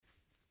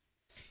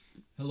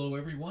Hello,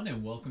 everyone,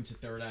 and welcome to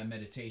Third Eye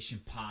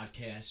Meditation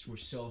Podcast. We're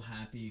so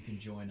happy you can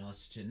join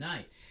us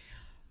tonight.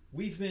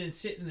 We've been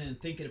sitting and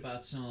thinking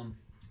about some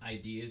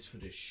ideas for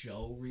the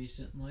show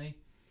recently,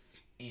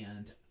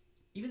 and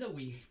even though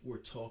we were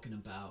talking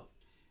about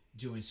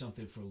doing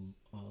something for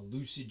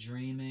lucid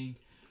dreaming,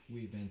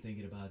 we've been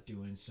thinking about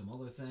doing some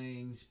other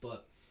things,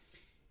 but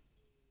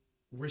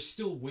we're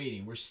still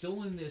waiting. We're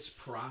still in this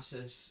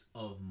process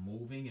of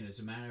moving, and as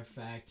a matter of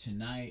fact,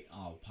 tonight,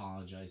 I'll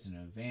apologize in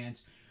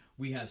advance,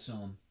 we have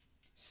some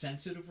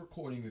sensitive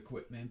recording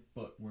equipment,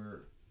 but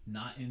we're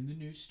not in the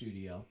new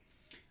studio.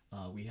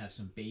 We have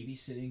some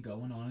babysitting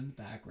going on in the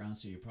background,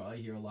 so you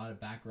probably hear a lot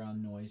of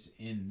background noise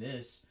in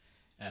this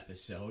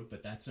episode,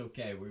 but that's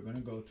okay. We're going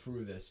to go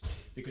through this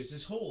because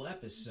this whole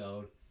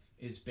episode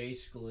is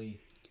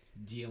basically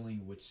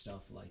dealing with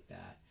stuff like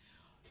that.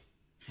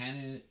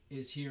 Hannah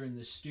is here in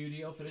the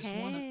studio for this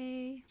one.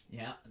 Hey.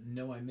 Yeah,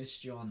 no, I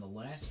missed you on the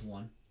last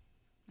one.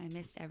 I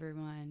missed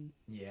everyone.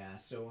 Yeah,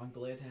 so I'm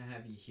glad to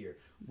have you here.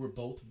 We're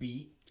both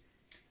beat.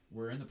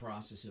 We're in the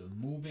process of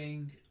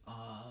moving,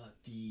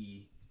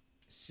 the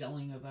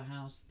selling of a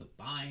house, the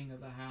buying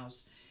of a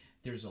house.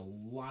 There's a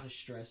lot of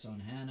stress on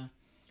Hannah.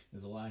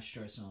 There's a lot of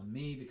stress on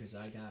me because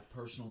I got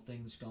personal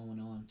things going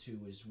on too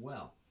as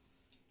well.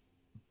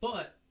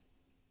 But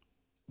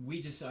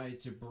we decided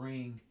to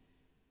bring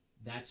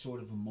that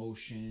sort of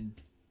emotion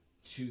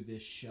to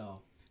this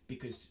show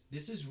because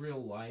this is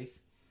real life.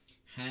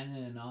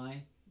 Hannah and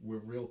I, we're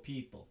real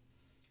people.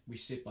 We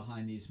sit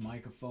behind these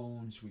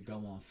microphones, we go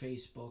on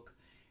Facebook,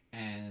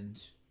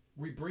 and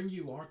we bring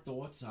you our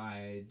thoughts,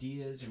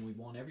 ideas, and we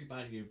want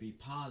everybody to be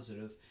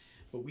positive,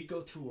 but we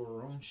go through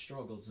our own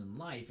struggles in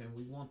life, and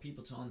we want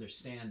people to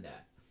understand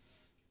that.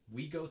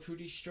 We go through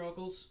these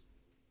struggles,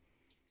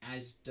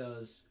 as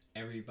does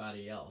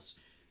everybody else.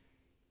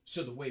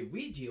 So the way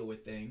we deal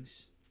with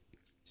things,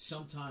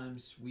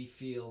 sometimes we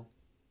feel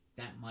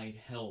that might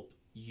help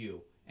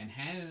you. And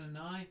Hannah and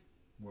I,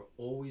 we're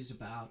always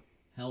about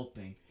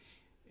helping.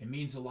 It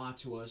means a lot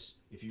to us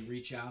if you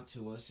reach out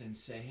to us and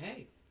say,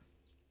 hey,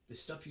 the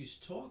stuff you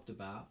talked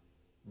about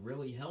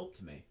really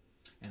helped me.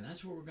 And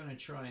that's what we're going to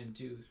try and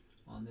do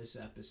on this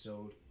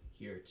episode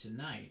here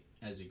tonight,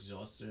 as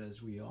exhausted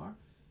as we are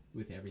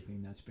with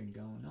everything that's been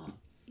going on.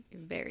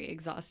 Very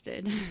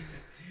exhausted.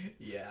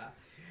 Yeah.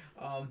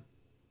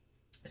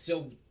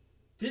 So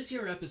this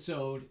here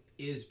episode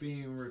is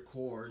being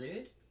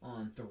recorded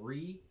on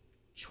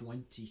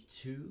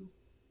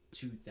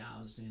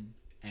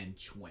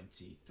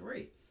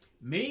 3/22/2023.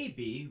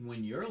 Maybe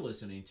when you're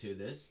listening to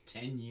this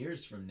 10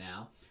 years from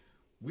now,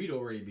 we'd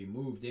already be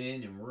moved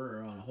in and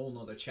we're on a whole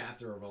nother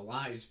chapter of our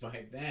lives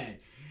by then.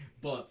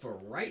 But for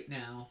right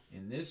now,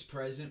 in this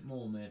present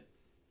moment,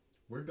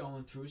 we're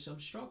going through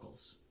some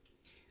struggles.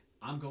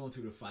 I'm going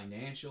through the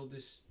financial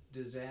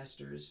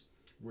disasters.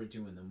 We're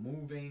doing the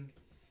moving,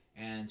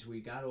 and we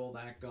got all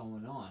that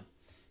going on.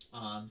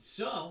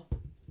 So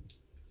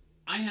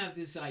I have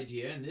this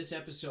idea, and this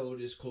episode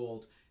is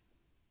called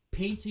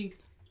Painting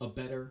a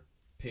Better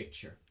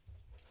Picture.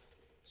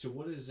 So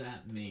what does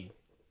that mean?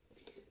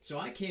 So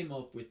I came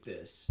up with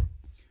this.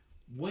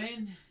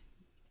 When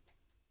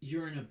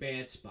you're in a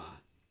bad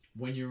spot,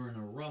 when you're in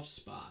a rough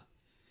spot,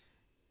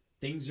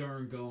 things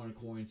aren't going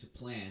according to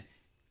plan,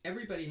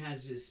 everybody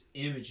has this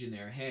image in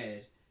their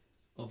head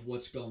of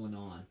what's going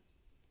on.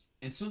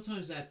 And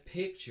sometimes that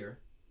picture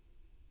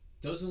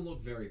doesn't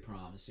look very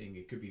promising.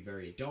 It could be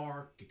very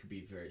dark. It could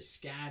be very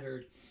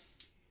scattered.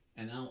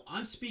 And now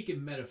I'm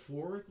speaking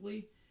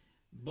metaphorically,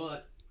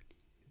 but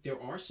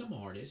there are some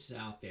artists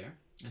out there,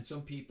 and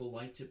some people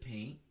like to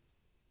paint.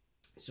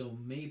 So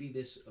maybe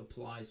this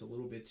applies a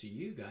little bit to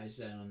you guys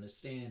that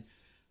understand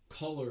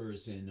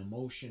colors and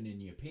emotion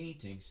in your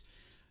paintings.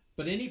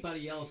 But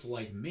anybody else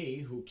like me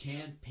who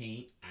can't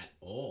paint at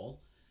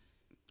all.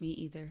 Me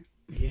either.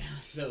 Yeah,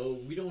 so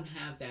we don't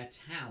have that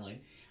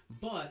talent,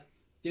 but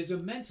there's a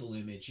mental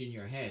image in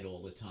your head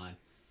all the time.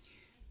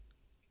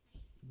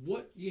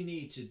 What you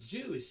need to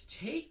do is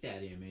take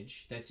that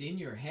image that's in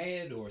your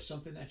head or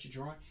something that you're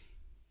drawing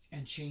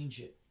and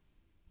change it.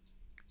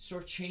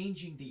 Start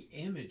changing the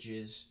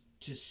images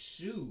to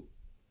suit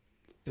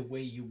the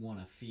way you want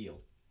to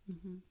feel.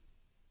 Mm-hmm.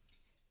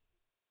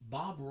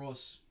 Bob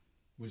Ross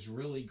was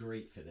really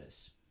great for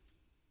this.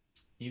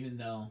 Even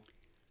though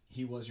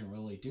he wasn't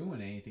really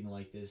doing anything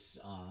like this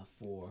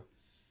for,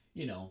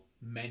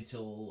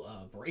 mental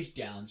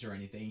breakdowns or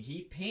anything.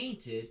 He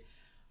painted,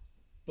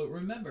 but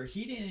remember,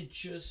 he didn't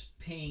just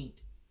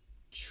paint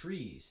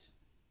trees.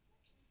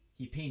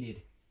 He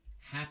painted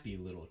happy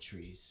little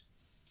trees.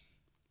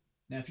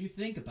 Now, if you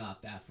think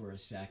about that for a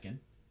second,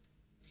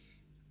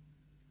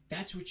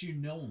 that's what you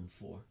know him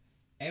for.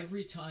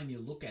 Every time you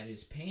look at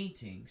his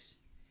paintings,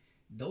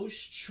 those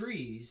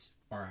trees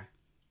are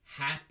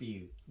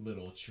happy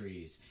little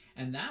trees.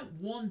 And that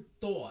one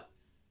thought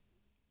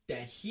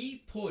that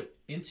he put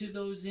into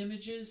those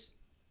images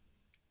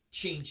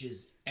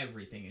changes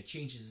everything. It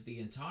changes the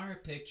entire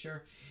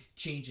picture,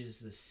 changes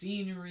the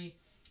scenery,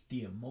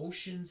 the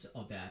emotions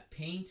of that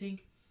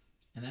painting,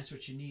 and that's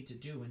what you need to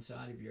do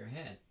inside of your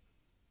head.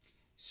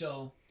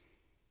 So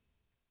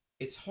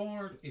it's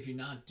hard if you're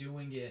not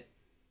doing it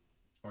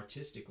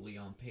artistically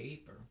on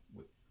paper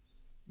with,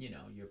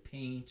 your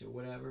paint or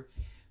whatever.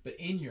 But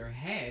in your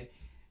head,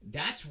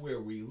 that's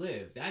where we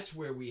live. That's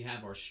where we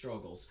have our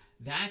struggles.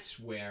 That's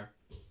where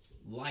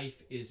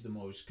life is the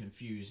most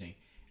confusing.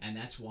 And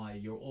that's why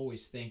you're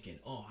always thinking,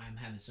 oh, I'm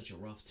having such a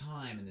rough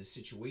time and the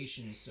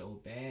situation is so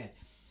bad.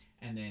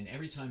 And then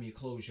every time you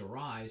close your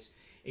eyes,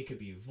 it could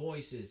be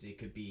voices, it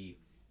could be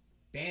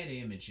bad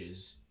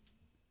images.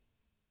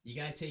 You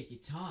got to take your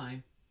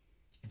time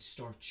and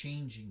start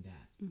changing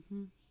that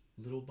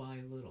little by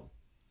little.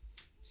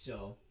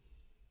 So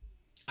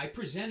I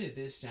presented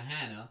this to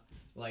Hannah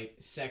like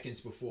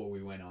seconds before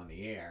we went on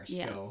the air.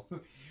 Yeah. So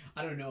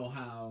I don't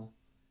know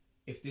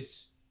if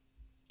this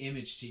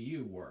image to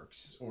you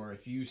works or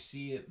if you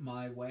see it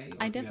my way.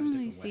 I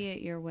definitely see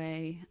it your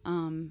way.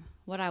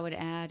 What I would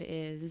add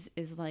is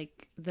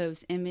like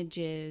those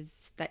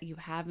images that you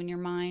have in your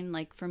mind.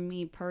 Like for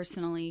me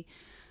personally,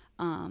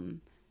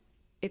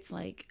 it's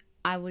like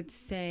I would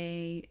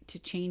say to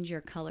change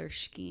your color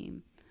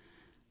scheme.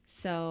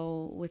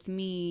 So with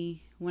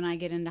me, when I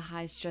get into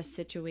high stress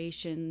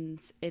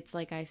situations, it's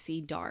like I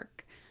see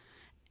dark.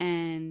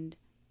 And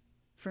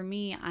for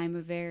me, I'm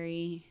a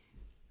very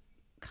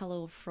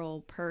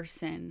colorful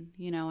person.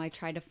 I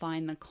try to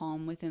find the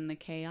calm within the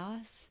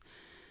chaos.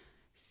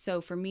 So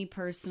for me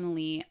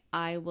personally,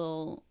 I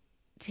will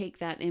take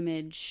that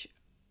image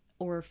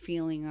or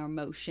feeling or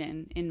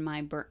emotion in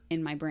my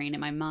brain, in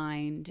my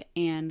mind,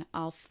 and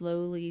I'll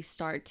slowly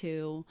start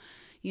to,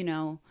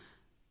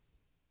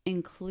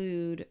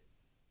 include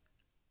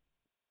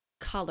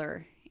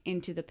color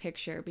into the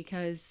picture,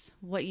 because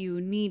what you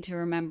need to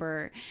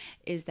remember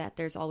is that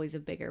there's always a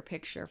bigger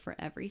picture for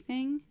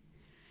everything.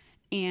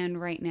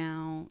 And right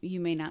now you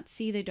may not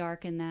see the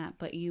dark in that,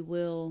 but you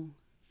will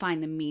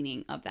find the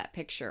meaning of that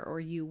picture,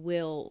 or you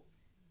will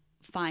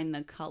find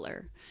the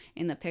color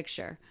in the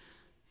picture.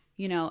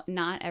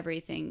 Not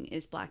everything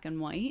is black and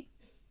white,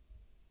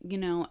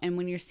 and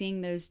when you're seeing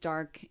those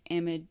dark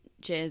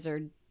images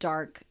or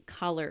dark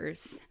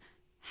colors,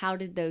 how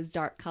did those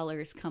dark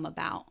colors come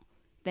about?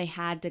 They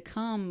had to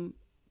come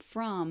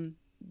from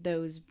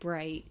those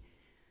bright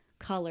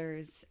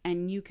colors,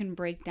 and you can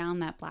break down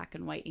that black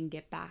and white and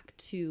get back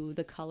to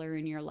the color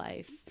in your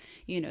life,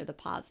 the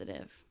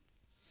positive.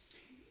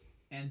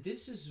 And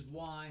this is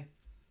why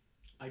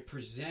I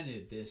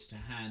presented this to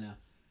Hannah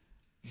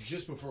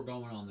just before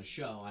going on the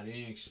show. I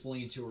didn't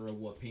explain to her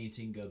what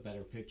painting a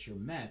better picture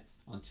meant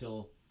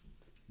until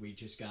we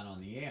just got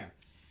on the air.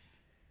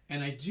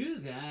 And I do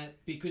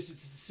that because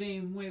it's the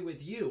same way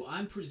with you.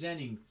 I'm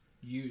presenting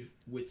you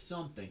with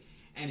something,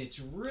 and it's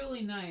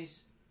really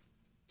nice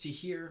to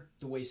hear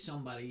the way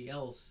somebody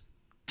else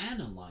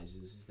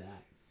analyzes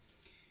that.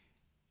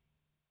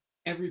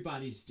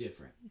 Everybody's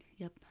different.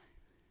 Yep.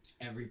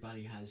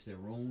 Everybody has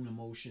their own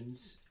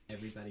emotions.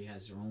 Everybody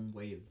has their own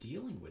way of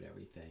dealing with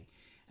everything.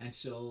 And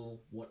so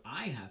what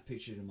I have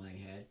pictured in my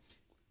head,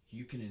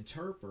 you can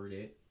interpret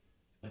it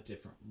a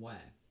different way.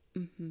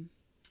 Mm-hmm.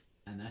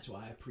 And that's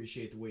why I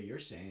appreciate the way you're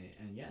saying it.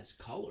 And yes,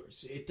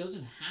 colors. It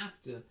doesn't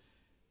have to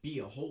be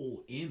a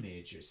whole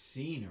image or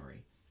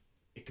scenery.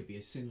 It could be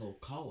a single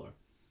color.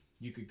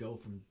 You could go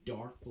from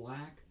dark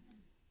black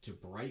to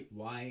bright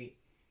white,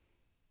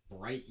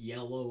 bright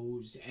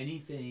yellows,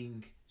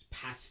 anything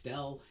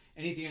pastel,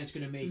 anything that's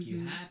going to make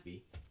you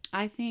happy.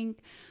 I think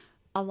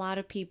a lot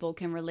of people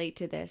can relate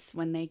to this.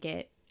 When they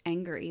get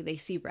angry, they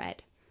see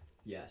red.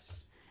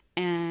 Yes.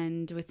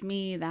 And with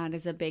me, that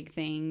is a big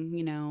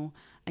thing.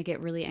 I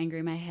get really angry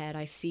in my head.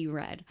 I see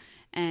red.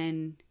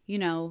 And,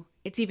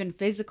 it's even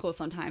physical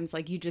sometimes.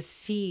 Like you just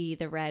see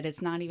the red.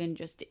 It's not even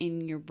just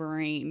in your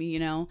brain,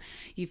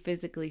 you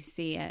physically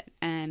see it.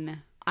 And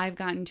I've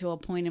gotten to a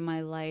point in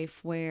my life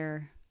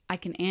where I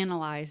can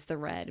analyze the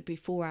red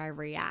before I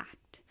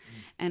react.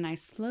 And I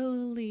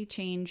slowly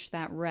change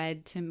that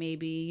red to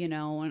maybe, an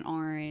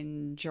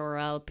orange or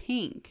a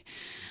pink.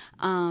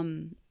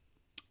 And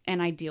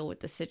I deal with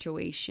the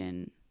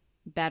situation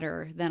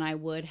better than I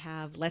would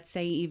have, let's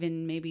say,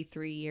 even maybe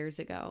 3 years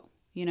ago.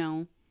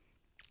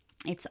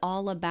 It's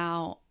all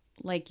about,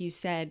 like you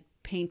said,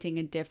 painting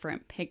a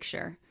different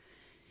picture.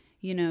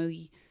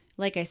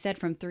 Like I said,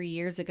 from 3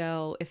 years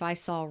ago, if I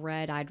saw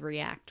red, I'd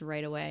react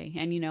right away.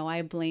 And,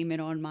 I blame it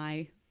on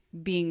my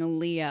being a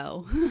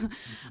Leo.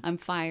 I'm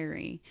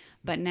fiery.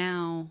 But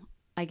now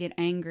I get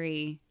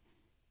angry,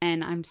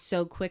 and I'm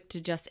so quick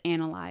to just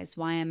analyze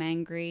why I'm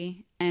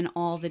angry and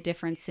all the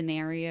different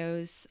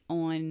scenarios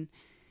on,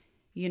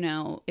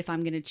 if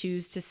I'm going to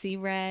choose to see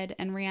red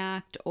and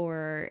react,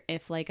 or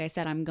if, like I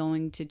said, I'm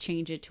going to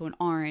change it to an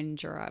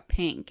orange or a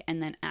pink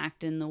and then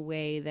act in the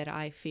way that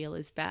I feel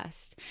is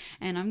best.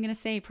 And I'm going to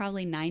say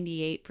probably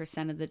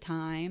 98% of the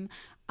time,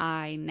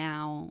 I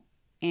now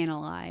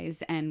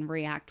analyze and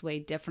react way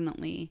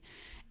differently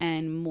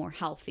and more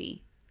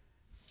healthy.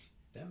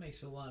 That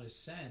makes a lot of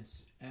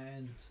sense.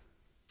 And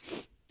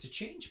to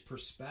change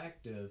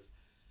perspective,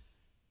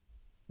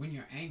 when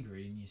you're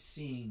angry and you're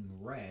seeing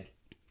red,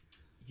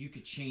 you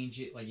could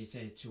change it, like you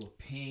said, to a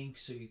pink,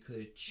 so you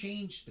could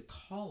change the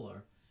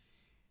color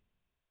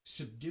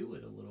subdue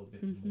it a little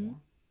bit Mm-hmm. more.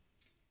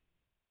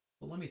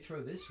 But let me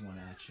throw this one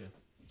at you.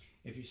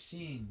 If you're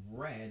seeing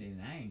red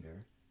in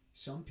anger,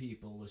 some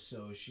people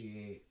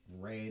associate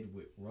red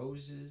with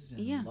roses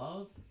and Yeah.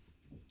 love.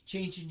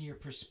 Changing your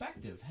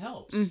perspective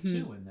helps Mm-hmm.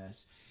 too in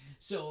this.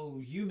 So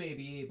you may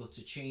be able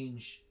to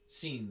change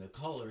seeing the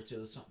color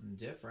to something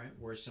different,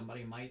 where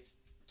somebody might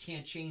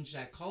can't change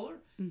that color,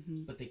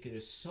 Mm-hmm. but they could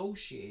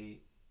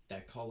associate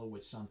that color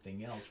with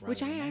something else rather Which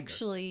than I anger.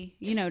 actually,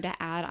 to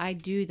add, I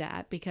do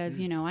that because,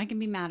 I can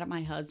be mad at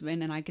my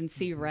husband and I can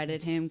see red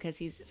at him because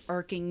he's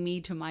irking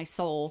me to my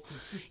soul.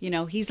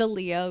 He's a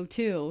Leo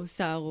too.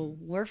 So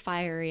we're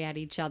fiery at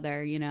each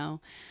other,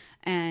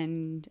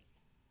 And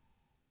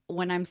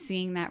when I'm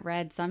seeing that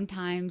red,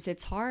 sometimes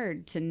it's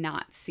hard to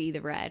not see the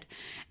red.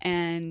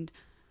 And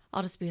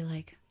I'll just be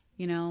like,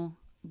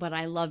 but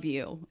I love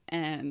you.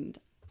 And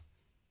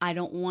I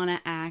don't want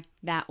to act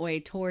that way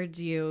towards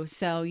you.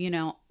 So,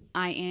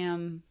 I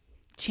am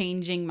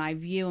changing my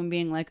view and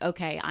being like,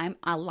 okay, I'm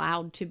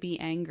allowed to be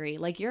angry.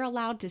 Like, you're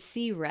allowed to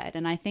see red.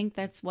 And I think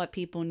that's what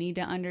people need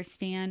to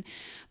understand.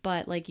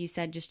 But like you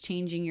said, just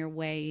changing your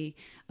way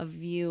of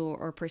view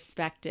or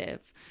perspective,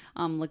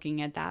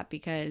 looking at that,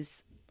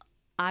 because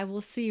I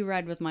will see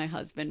red with my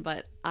husband,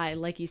 but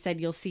like you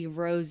said, you'll see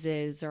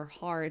roses or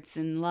hearts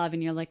and love,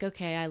 and you're like,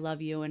 okay, I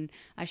love you, and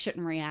I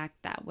shouldn't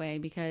react that way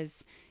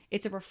because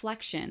it's a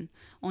reflection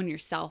on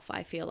yourself,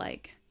 I feel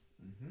like.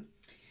 Mm-hmm.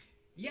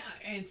 Yeah,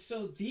 and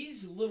so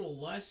these little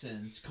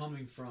lessons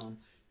coming from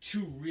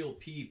two real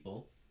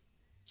people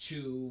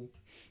to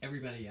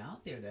everybody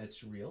out there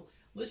that's real.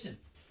 Listen,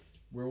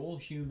 we're all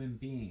human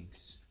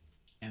beings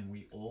and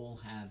we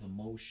all have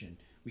emotion.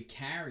 We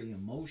carry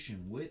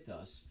emotion with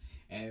us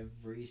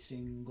every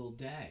single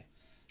day.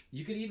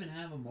 You could even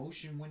have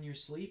emotion when you're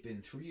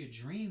sleeping through your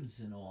dreams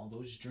and all.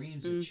 Those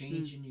dreams are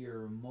changing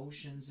your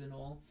emotions and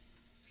all.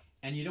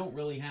 And you don't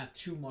really have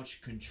too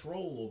much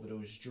control over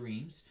those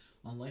dreams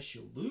unless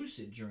you're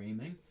lucid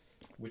dreaming,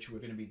 which we're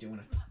going to be doing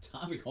a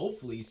topic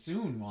hopefully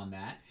soon on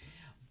that.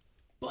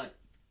 But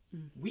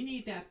we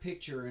need that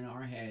picture in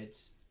our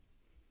heads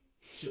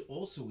to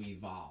also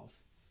evolve.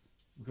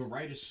 We can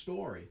write a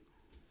story.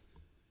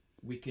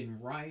 We can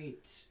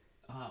write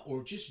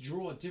or just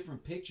draw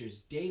different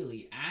pictures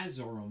daily as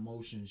our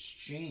emotions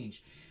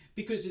change.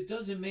 Because it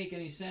doesn't make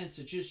any sense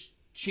to just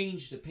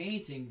change the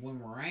painting when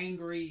we're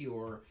angry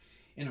or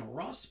in a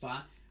rough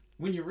spot.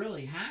 When you're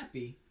really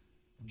happy,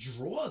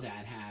 draw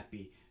that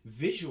happy,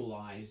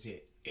 visualize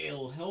it.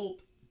 It'll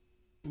help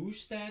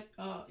boost that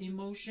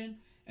emotion,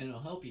 and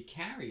it'll help you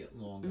carry it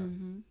longer.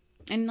 Mm-hmm.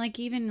 And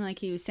even like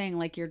he was saying,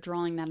 like, you're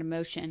drawing that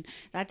emotion.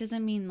 That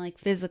doesn't mean like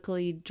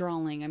physically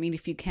drawing. I mean,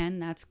 if you can,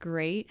 that's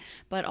great.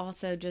 But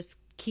also just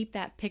keep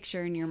that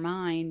picture in your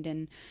mind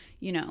and,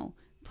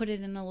 put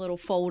it in a little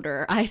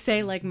folder. I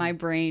say like my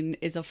brain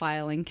is a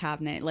filing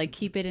cabinet. Like,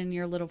 keep it in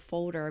your little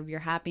folder of your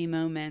happy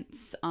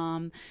moments.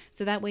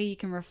 So that way you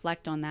can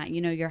reflect on that.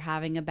 You're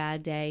having a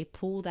bad day.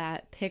 Pull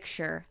that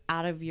picture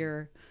out of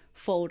your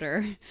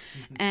folder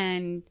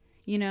and,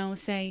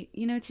 say,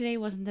 today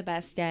wasn't the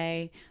best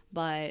day,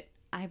 but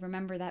I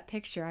remember that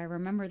picture. I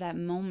remember that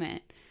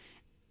moment.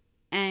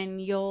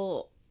 And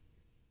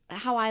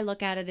how I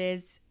look at it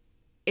is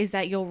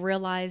that you'll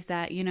realize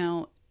that,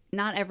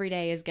 not every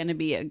day is going to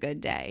be a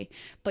good day,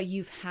 but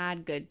you've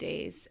had good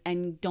days,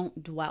 and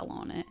don't dwell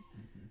on it.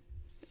 Mm-hmm.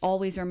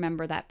 Always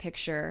remember that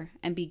picture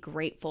and be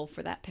grateful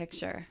for that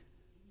picture.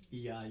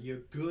 Yeah, your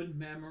good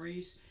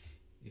memories,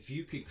 if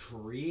you could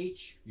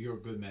create your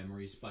good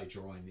memories by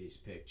drawing these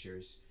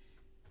pictures,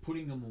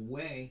 putting them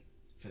away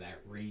for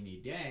that rainy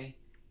day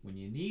when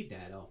you need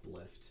that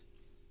uplift.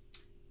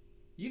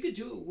 You could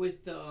do it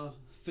with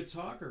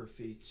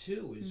photography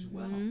too as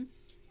well.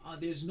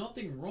 There's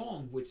nothing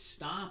wrong with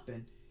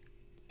stopping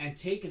and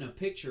taking a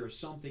picture of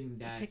something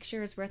that's a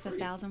picture is worth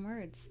 1,000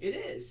 words. It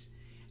is.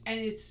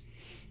 And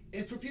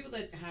for people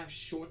that have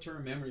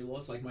short-term memory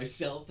loss like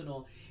myself and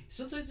all,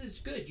 sometimes it's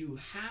good. You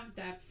have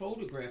that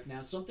photograph now,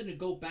 something to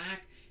go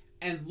back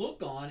and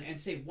look on and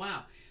say,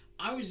 wow,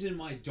 I was in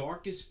my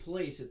darkest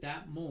place at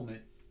that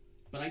moment,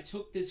 but I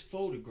took this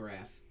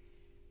photograph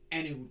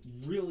and it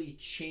really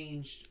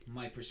changed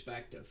my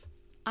perspective.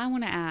 I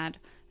want to add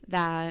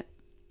that,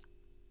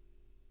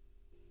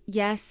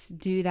 yes,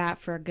 do that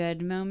for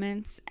good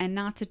moments, and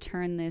not to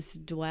turn this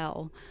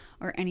dwell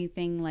or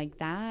anything like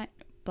that,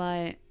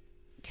 but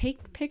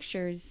take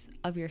pictures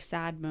of your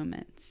sad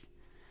moments.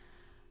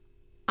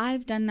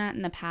 I've done that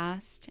in the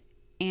past,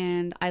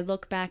 and I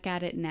look back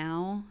at it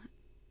now,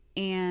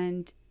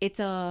 and it's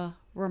a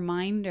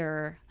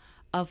reminder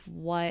of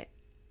what,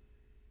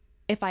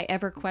 if I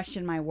ever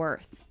question my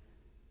worth.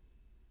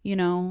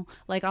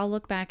 Like, I'll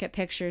look back at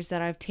pictures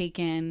that I've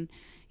taken,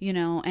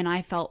 and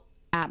I felt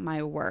at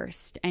my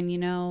worst. And,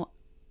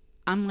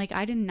 I'm like,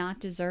 I did not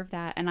deserve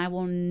that. And I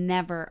will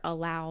never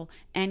allow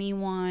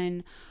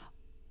anyone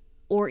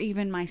or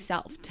even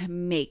myself to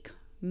make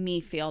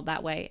me feel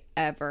that way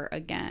ever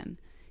again.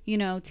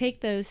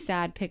 Take those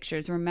sad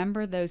pictures.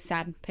 Remember those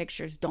sad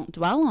pictures. Don't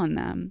dwell on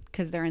them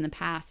because they're in the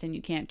past and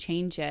you can't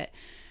change it.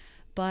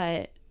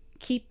 But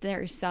keep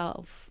their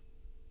self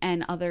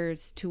and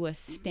others to a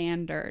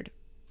standard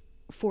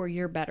for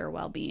your better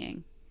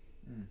well-being.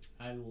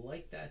 I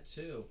like that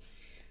too.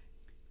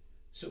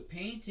 So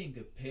painting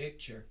a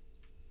picture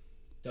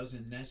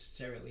doesn't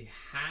necessarily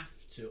have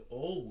to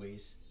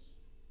always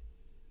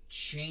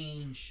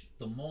change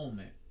the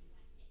moment.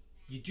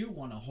 You do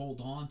want to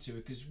hold on to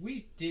it, because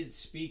we did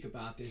speak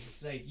about this.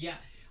 It's like, yeah,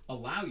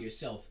 allow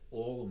yourself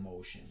all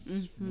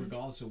emotions,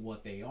 regardless of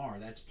what they are.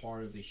 That's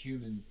part of the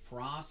human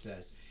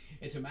process.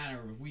 It's a matter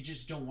of, we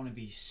just don't want to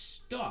be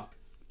stuck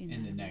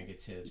in the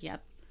negatives.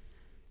 Yep.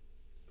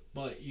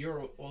 But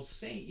you're also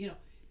saying,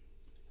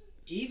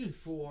 even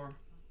for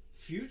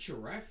future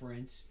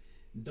reference,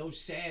 those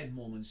sad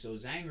moments,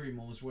 those angry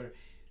moments, where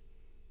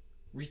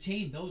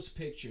retain those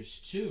pictures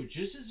too,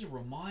 just as a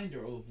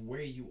reminder of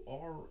where you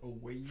are or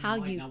where you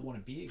might not want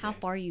to be again. How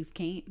far you've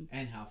came.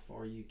 And how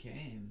far you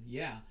came.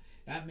 Yeah,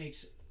 that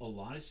makes a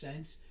lot of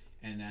sense,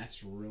 and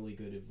that's really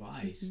good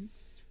advice.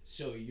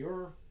 So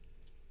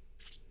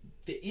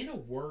the inner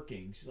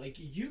workings, like,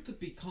 you could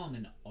become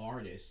an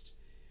artist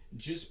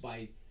just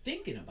by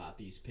thinking about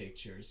these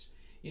pictures.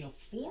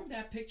 Form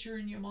that picture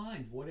in your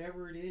mind,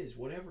 whatever it is,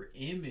 whatever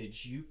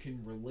image you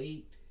can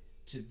relate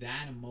to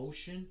that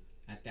emotion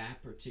at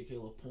that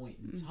particular point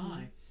in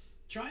time.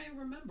 Try and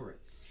remember it.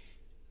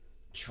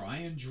 Try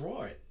and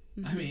draw it.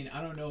 I mean,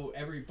 I don't know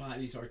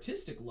everybody's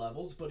artistic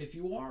levels, but if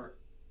you are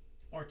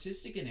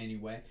artistic in any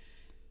way,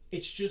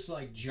 it's just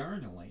like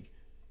journaling.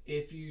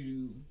 If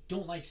you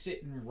don't like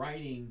sitting and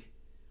writing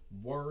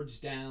words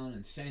down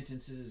and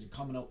sentences and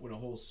coming up with a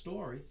whole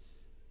story,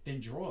 then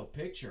draw a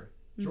picture.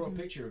 Draw a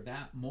picture of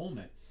that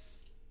moment.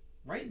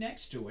 Right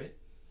next to it,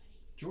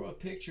 draw a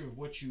picture of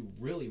what you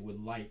really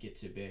would like it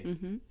to be.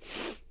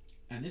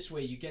 And this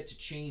way you get to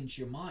change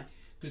your mind.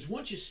 Because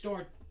once you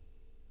start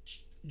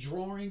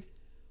drawing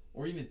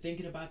or even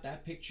thinking about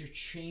that picture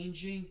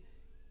changing,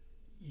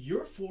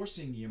 you're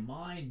forcing your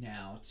mind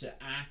now to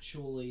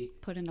actually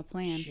put in a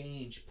plan.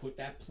 Change, put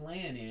that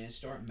plan in, and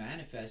start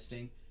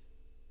manifesting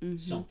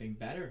something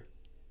better.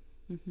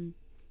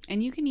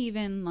 And you can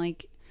even,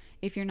 like,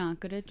 if you're not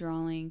good at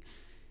drawing,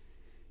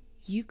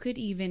 you could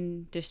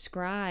even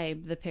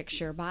describe the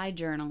picture by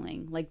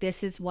journaling. Like,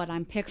 this is what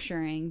I'm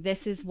picturing.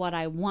 This is what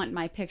I want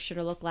my picture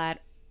to look like.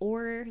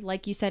 Or,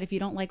 like you said, if you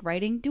don't like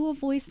writing, do a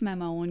voice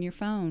memo on your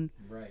phone.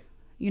 Right.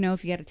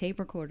 If you got a tape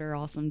recorder,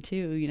 awesome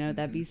too.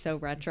 That'd be so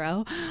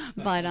retro.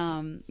 But,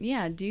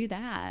 yeah, do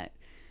that.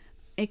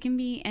 It can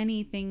be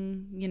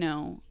anything,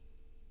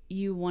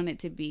 you want it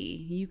to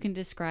be. You can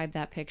describe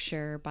that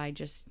picture by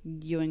just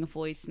doing a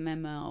voice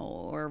memo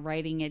or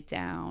writing it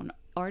down.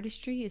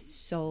 Artistry is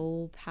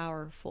so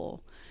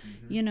powerful.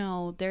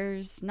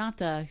 There's, not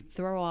to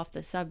throw off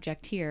the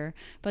subject here,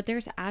 but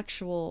there's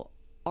actual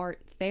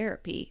art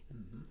therapy.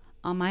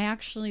 I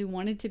actually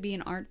wanted to be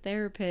an art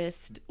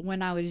therapist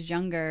when I was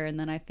younger, and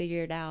then I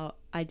figured out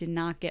I did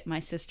not get my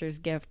sister's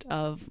gift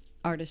of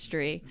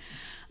artistry.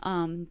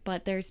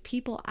 But there's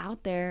people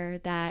out there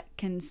that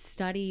can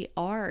study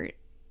art,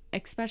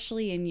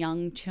 especially in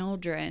young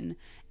children,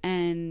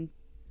 and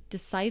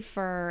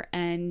decipher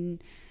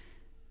and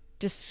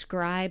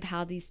describe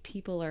how these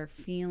people are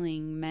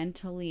feeling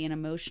mentally and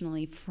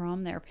emotionally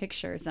from their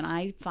pictures. And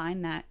I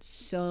find that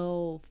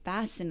so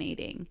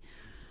fascinating.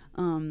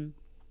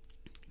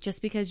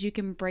 Just because you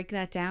can break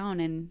that down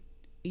and,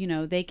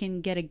 they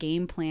can get a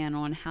game plan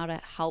on how to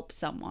help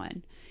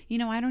someone.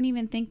 I don't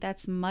even think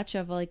that's much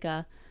of like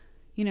a,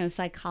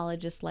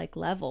 psychologist-like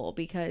level,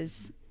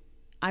 because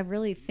I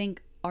really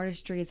think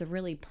artistry is a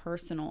really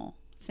personal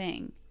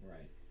thing.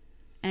 Right.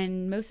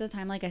 And most of the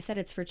time, like I said,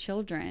 it's for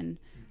children.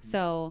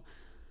 So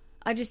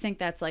I just think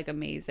that's, like,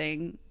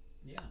 amazing.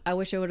 Yeah. I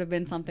wish it would have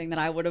been something that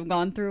I would have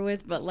gone through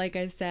with, but like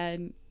I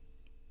said,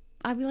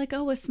 I'd be like,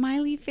 oh, a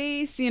smiley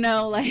face,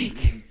 like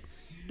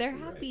they're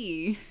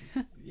happy.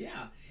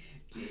 Yeah.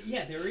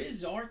 Yeah, there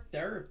is art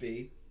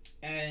therapy,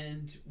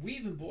 and we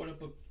even brought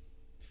up a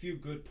few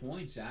good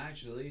points,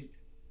 actually,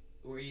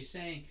 where you're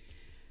saying,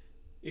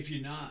 if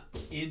you're not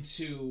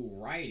into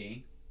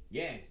writing,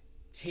 yeah,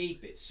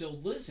 tape it. So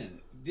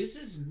listen, this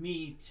is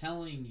me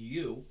telling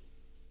you,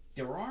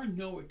 there are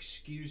no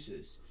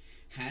excuses.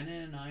 Hannah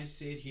and I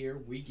sit here,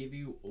 we give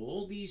you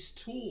all these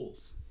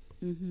tools.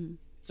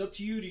 It's up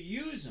to you to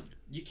use them.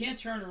 You can't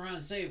turn around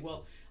and say,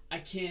 well, I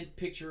can't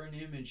picture an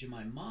image in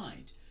my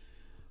mind.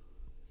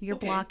 You're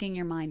blocking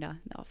your mind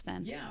off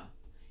then. Yeah,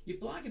 you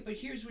block it, but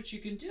here's what you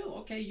can do.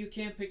 Okay, you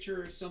can't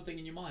picture something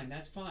in your mind.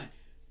 That's fine.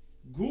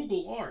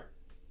 Google art.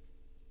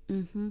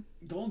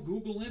 Go on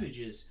Google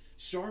Images.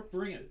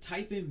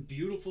 Type in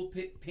beautiful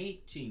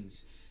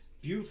paintings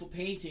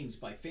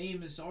by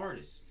famous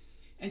artists,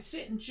 and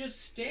sit and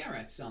just stare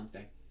at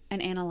something.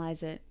 And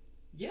analyze it.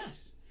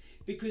 Yes,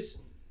 because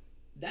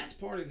that's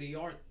part of the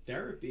art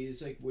therapy,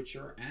 is like what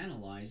you're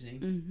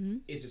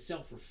analyzing is a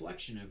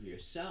self-reflection of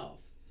yourself.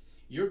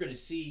 You're going to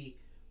see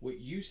what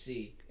you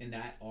see in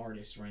that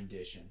artist's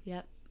rendition.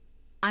 Yep.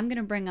 I'm going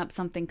to bring up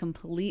something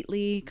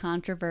completely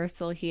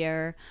controversial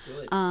here.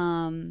 Good.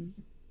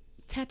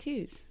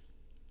 Tattoos.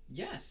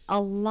 Yes. A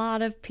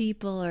lot of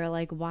people are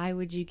like, why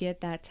would you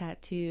get that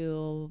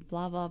tattoo?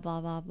 Blah, blah,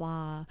 blah, blah,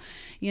 blah.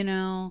 You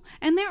know?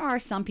 And there are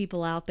some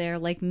people out there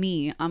like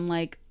me. I'm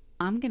like,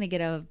 I'm going to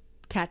get a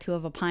tattoo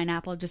of a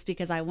pineapple just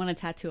because I want a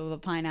tattoo of a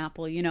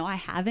pineapple. You know, I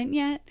haven't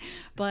yet,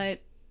 but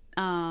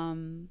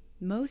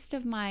most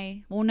of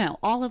my, well, no,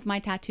 all of my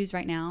tattoos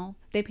right now,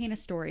 they paint a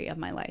story of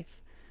my life.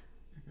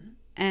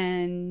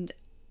 And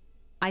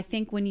I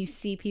think when you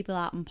see people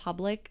out in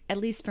public, at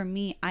least for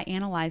me, I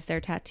analyze their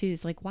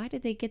tattoos. Like, why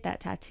did they get that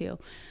tattoo?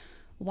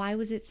 Why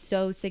was it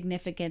so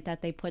significant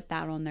that they put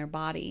that on their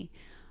body?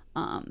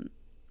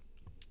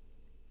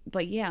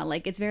 But yeah,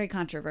 like, it's very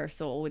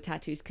controversial with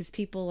tattoos because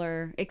people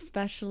are,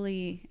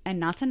 especially, and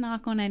not to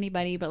knock on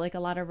anybody, but like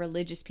a lot of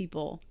religious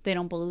people, they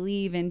don't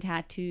believe in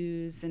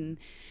tattoos and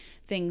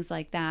things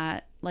like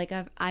that. Like,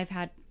 I've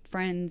had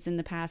friends in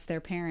the past, their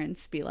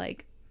parents be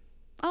like,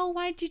 oh,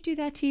 why'd you do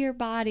that to your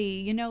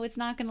body? You know, it's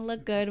not going to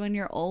look good when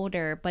you're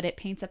older, but it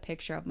paints a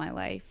picture of my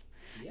life.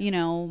 Yeah. You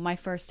know, my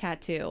first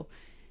tattoo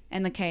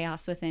and the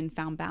chaos within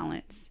found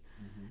balance.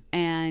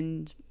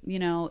 And, you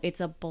know,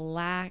 it's a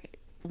black,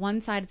 one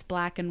side it's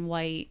black and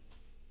white,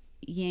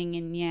 yin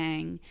and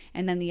yang,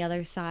 and then the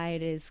other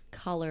side is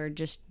color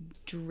just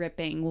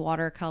dripping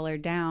watercolor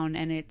down.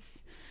 And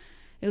it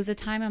was a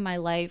time in my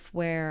life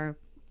where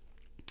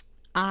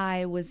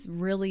I was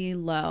really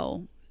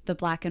low. The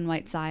black and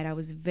white side, I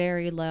was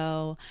very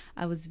low.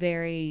 I was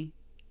very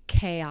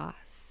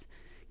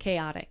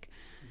chaotic.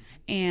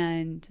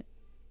 And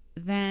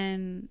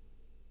then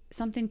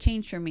something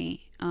changed for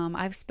me.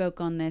 I've spoke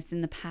on this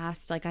in the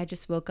past. Like, I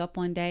just woke up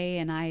one day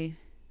and I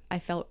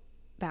felt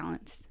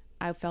balanced.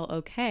 I felt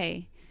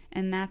okay.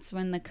 And that's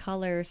when the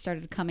color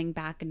started coming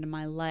back into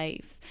my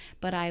life.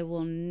 But I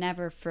will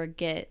never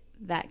forget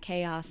that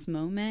chaos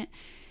moment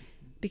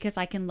because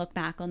I can look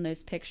back on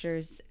those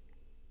pictures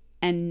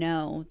and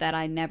know that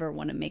I never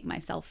want to make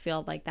myself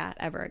feel like that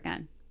ever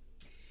again.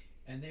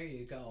 And there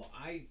you go.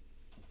 I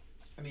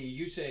mean,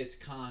 you say it's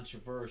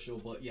controversial,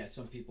 but yeah,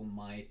 some people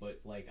might. But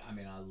like, I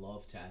mean, I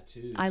love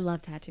tattoos. I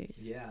love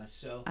tattoos. Yeah,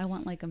 so I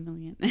want like 1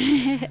 million.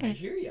 I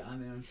hear you. I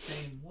mean, I'm the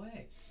same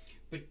way.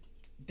 But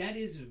that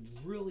is a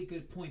really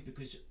good point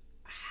because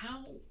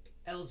how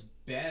else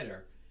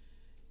better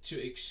to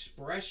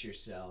express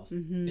yourself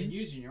than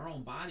using your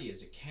own body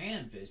as a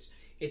canvas?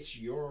 It's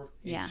your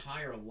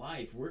entire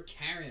life. We're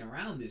carrying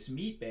around this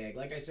meat bag.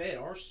 Like I said,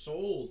 our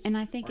souls and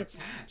I think are it's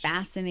attached.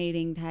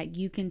 Fascinating that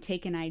you can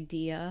take an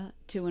idea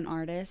to an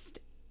artist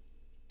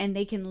and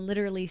they can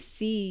literally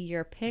see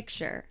your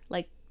picture.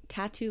 Like,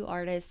 tattoo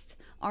artists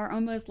are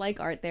almost like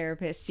art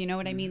therapists. You know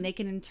what I mean? They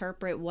can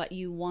interpret what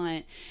you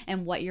want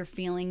and what your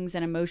feelings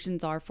and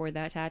emotions are for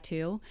that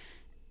tattoo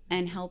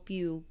and help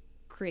you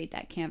create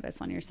that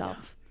canvas on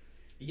yourself.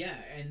 Yeah,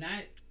 and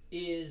that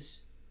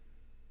is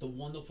the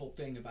wonderful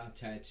thing about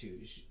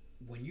tattoos.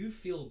 When you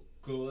feel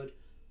good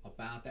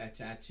about that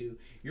tattoo,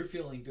 you're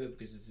feeling good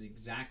because it's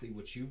exactly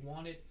what you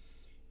wanted,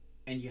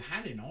 and you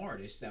had an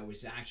artist that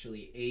was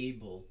actually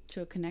able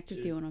to connect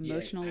with you on an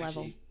emotional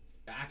level.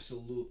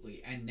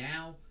 Absolutely. And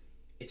now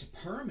it's a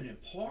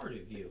permanent part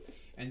of you,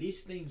 and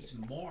these things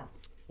mark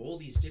all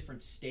these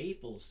different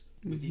staples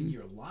within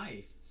your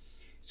life,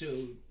 so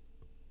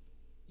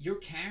you're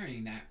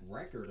carrying that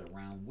record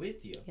around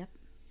with you.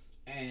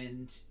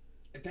 And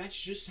that's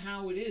just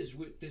how it is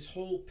with this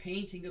whole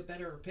painting a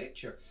better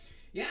picture.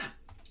 Yeah,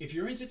 if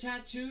you're into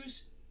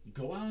tattoos,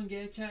 go out and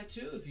get a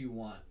tattoo if you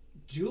want.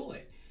 Do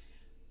it.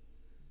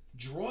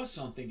 Draw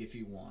something if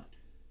you want.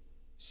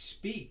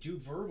 Speak. Do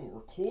verbal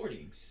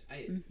recordings.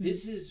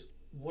 This is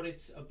what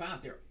it's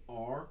about. There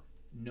are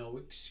no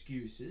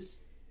excuses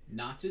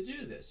not to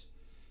do this.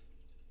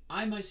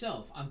 I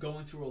myself, I'm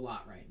going through a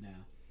lot right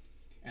now.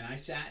 And I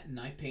sat and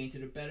I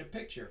painted a better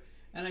picture.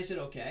 And I said,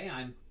 okay,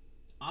 I'm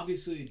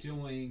obviously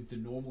doing the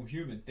normal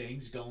human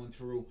things, going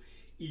through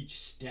each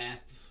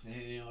step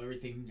and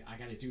everything I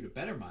got to do to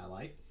better my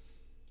life.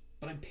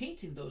 But I'm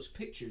painting those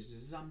pictures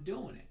as I'm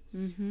doing it.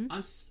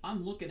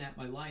 I'm looking at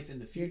my life in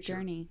the future. Your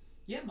journey.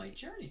 Yeah, my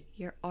journey.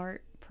 Your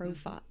art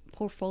profile,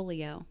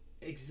 portfolio.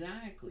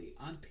 Exactly.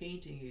 I'm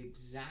painting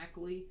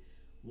exactly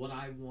what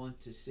I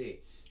want to see.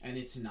 And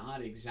it's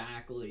not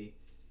exactly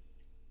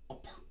a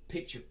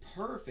picture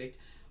perfect.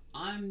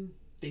 I'm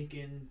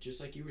thinking,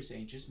 just like you were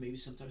saying, just maybe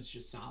sometimes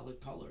just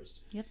solid colors.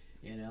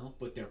 You know,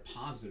 but they're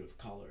positive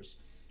colors.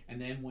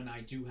 And then when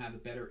I do have a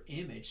better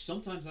image,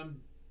 sometimes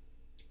I'm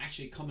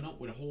actually coming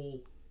up with a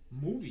whole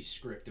movie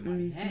script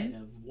in my head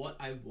of what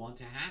I want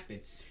to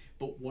happen.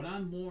 But what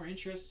I'm more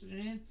interested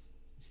in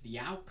is the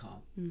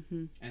outcome.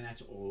 And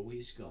that's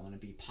always going to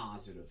be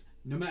positive,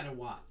 no matter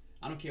what.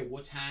 I don't care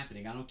what's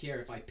happening. I don't care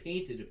if I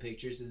painted the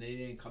pictures and they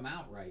didn't come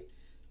out right.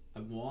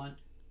 I want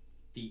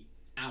the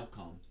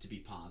outcome to be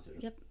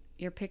positive.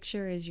 Your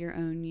picture is your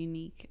own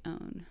unique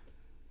own,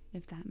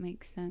 if that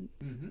makes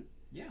sense.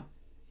 Yeah.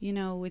 You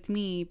know, with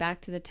me, back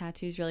to the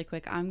tattoos really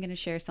quick, I'm going to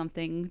share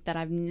something that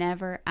I've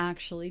never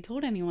actually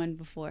told anyone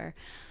before.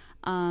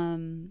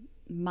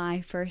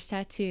 My first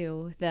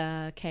tattoo,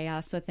 the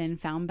Chaos Within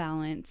Found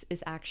Balance,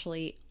 is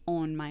actually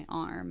on my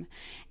arm.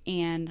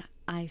 And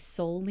I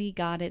solely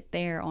got it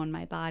there on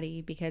my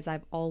body because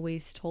I've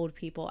always told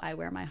people I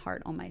wear my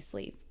heart on my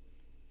sleeve.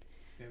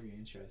 Very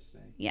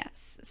interesting.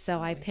 Yes. So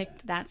I like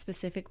picked that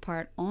specific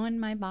part on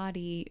my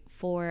body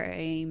for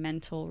a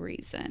mental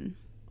reason.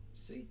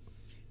 See?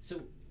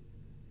 So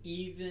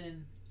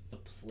even the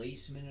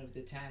placement of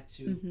the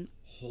tattoo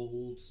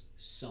holds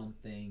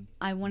something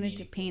I wanted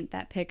meaningful. to paint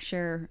that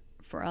picture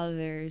for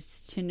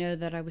others to know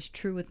that I was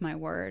true with my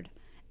word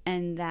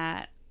and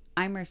that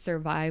I'm a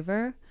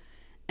survivor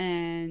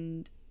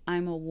and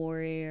I'm a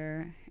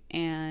warrior,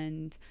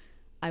 and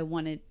I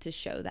wanted to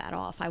show that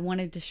off. I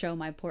wanted to show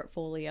my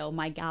portfolio,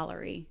 my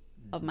gallery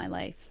of my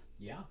life.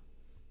 Yeah.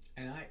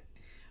 And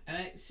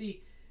I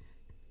see,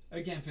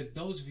 again, for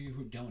those of you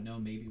who don't know,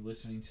 maybe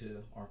listening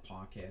to our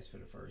podcast for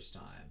the first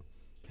time,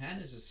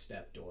 Hannah's a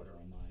stepdaughter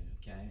of mine,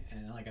 okay?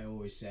 And like I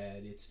always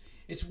said,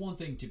 it's one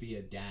thing to be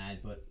a dad,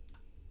 but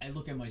I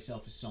look at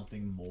myself as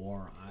something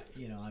more.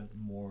 I'm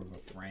more of a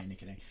friend.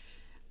 And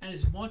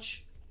as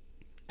much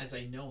as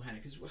I know Hannah,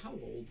 because how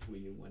old were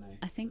you when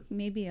I think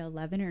maybe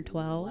 11 or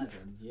 12.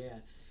 11, yeah.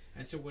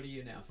 And so what are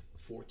you now,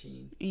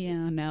 14?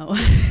 Yeah, no.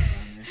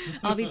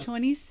 I'll be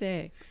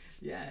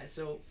 26. Yeah,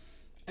 so,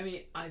 I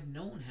mean, I've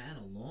known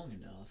Hannah long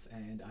enough,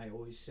 and I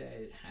always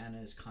said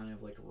Hannah is kind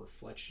of like a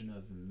reflection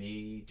of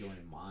me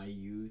during my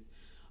youth.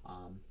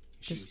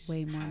 Just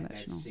way more had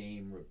emotional. that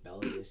same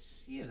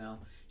rebellious,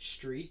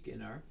 streak in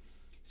her.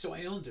 So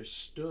I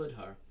understood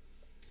her.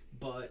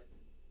 But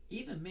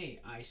even me,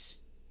 I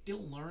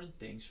still learn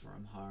things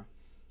from her,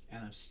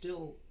 and I'm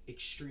still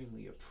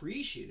extremely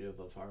appreciative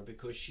of her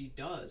because she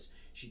does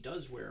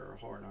wear her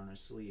heart on her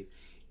sleeve.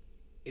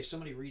 If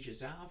somebody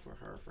reaches out for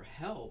her for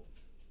help,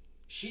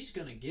 she's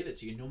gonna give it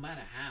to you no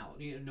matter how,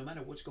 no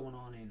matter what's going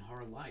on in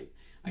her life.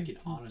 I can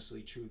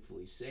honestly,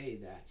 truthfully say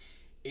that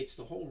it's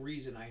the whole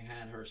reason I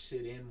had her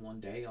sit in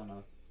one day on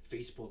a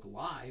Facebook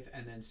Live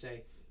and then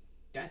say,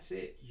 that's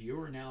it,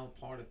 you're now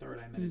part of Third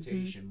Eye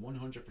Meditation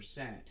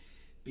 100%,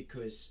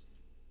 because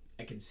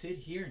I can sit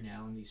here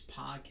now in these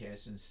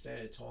podcasts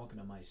instead of talking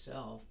to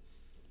myself.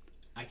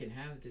 I can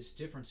have this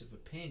difference of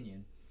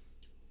opinion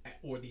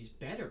or these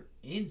better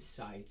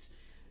insights,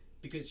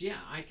 because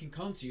I can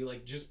come to you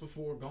like just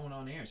before going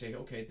on air and say,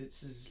 okay,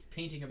 this is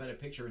painting a better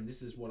picture and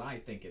this is what I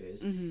think it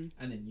is, and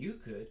then you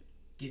could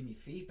give me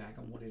feedback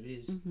on what it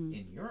is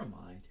in your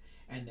mind,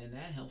 and then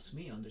that helps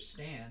me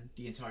understand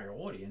the entire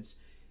audience,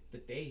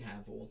 that they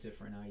have all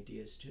different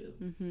ideas too.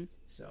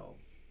 So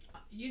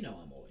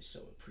I'm always so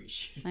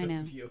appreciative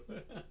of you.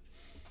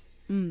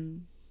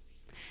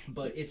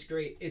 But it's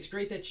great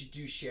that you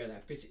do share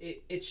that, because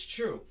it's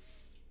true.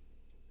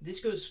 This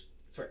goes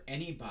for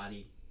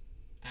anybody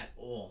at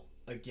all.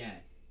 Again,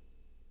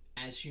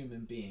 as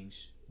human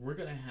beings, we're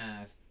going to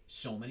have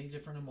so many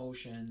different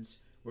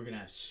emotions. We're going to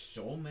have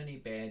so many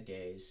bad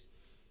days.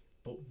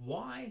 But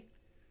why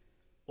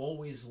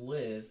always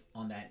live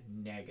on that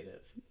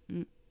negative?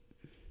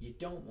 You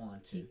don't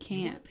want to. You can't.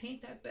 You want to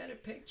paint that better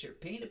picture.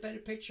 Paint a better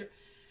picture,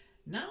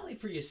 not only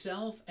for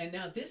yourself. And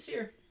now this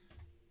here,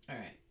 all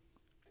right,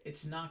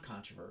 it's not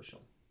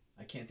controversial.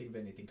 I can't think of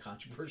anything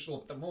controversial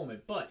at the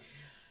moment. But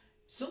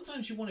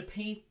sometimes you want to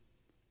paint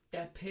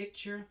that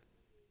picture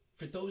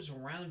for those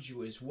around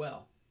you as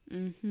well.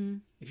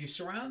 If you're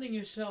surrounding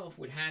yourself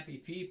with happy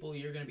people,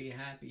 you're going to be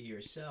happy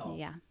yourself.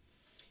 Yeah.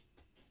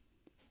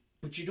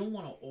 But you don't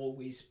want to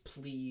always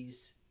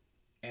please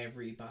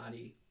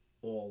everybody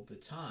all the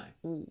time.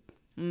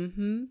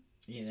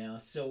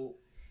 So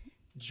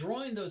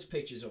drawing those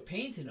pictures or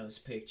painting those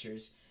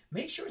pictures,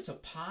 make sure it's a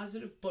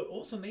positive, but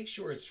also make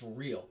sure it's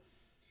real.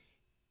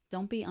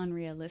 Don't be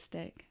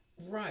unrealistic.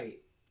 Right.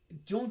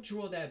 Don't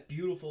draw that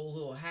beautiful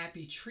little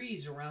happy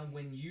trees around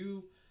when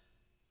you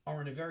are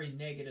in a very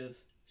negative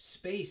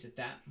space at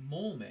that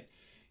moment.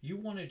 You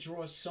want to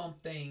draw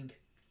something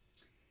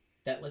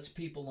that lets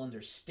people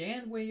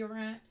understand where you're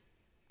at,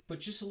 but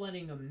just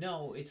letting them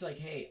know, it's like,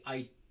 hey,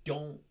 I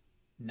don't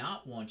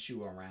not want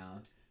you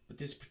around, but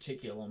this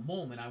particular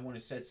moment, I want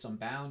to set some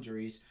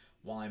boundaries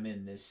while I'm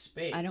in this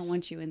space. I don't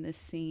want you in this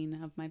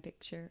scene of my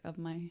picture, of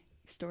my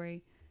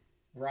story.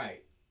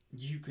 Right.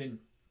 You can,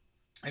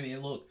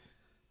 look,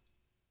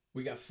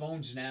 we got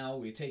phones now,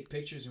 we take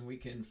pictures and we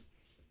can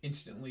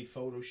instantly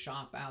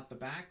Photoshop out the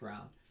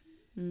background.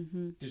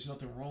 There's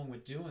nothing wrong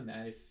with doing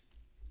that. If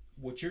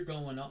what you're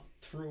going up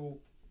through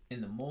in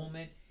the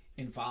moment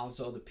involves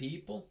other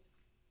people,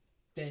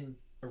 then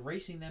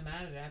erasing them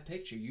out of that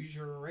picture, use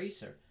your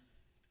eraser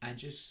and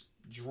just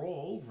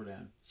draw over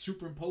them,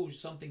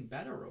 superimpose something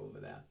better over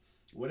them,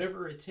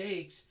 whatever it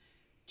takes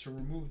to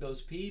remove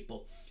those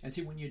people. And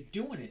see, when you're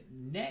doing it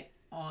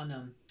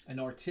on an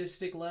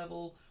artistic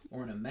level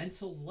or on a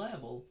mental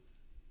level,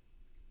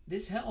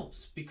 this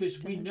helps,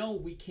 because we know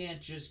we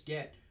can't just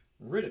get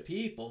rid of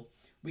people.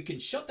 We can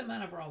shut them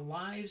out of our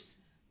lives,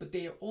 but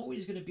they are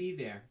always going to be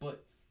there.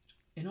 But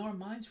in our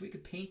minds, we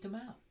could paint them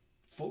out,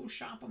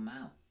 Photoshop them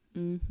out.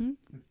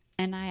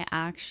 And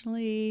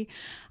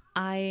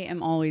I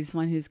am always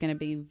one who's going to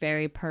be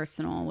very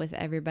personal with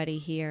everybody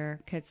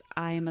here, because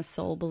I am a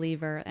soul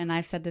believer. And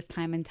I've said this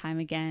time and time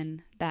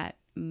again that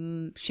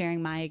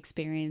sharing my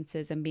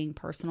experiences and being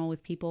personal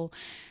with people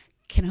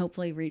can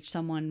hopefully reach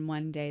someone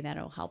one day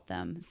that'll help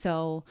them.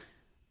 So,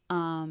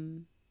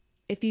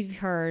 if you've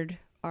heard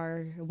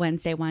our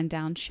Wednesday One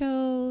Down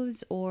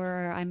shows,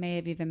 or I may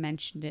have even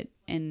mentioned it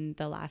in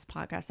the last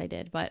podcast I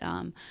did, but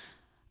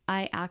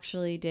I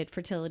actually did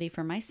fertility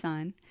for my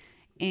son.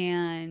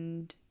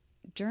 And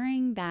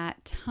during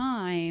that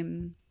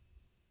time,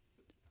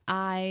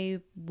 I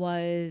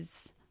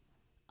was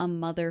a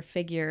mother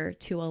figure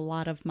to a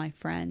lot of my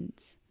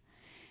friends.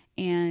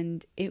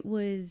 And it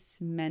was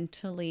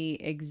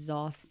mentally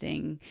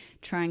exhausting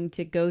trying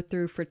to go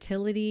through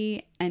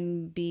fertility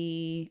and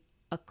be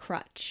a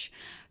crutch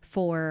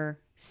for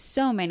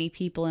so many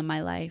people in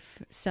my life.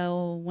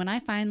 So when I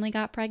finally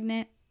got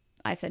pregnant,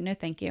 I said, no,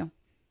 thank you.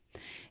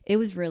 It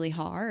was really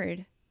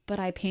hard, but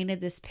I painted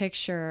this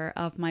picture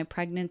of my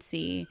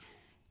pregnancy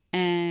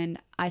and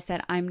I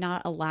said, I'm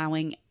not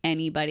allowing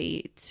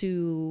anybody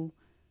to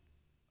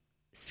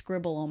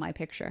scribble on my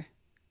picture.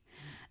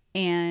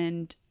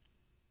 And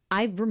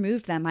I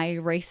removed them. I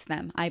erased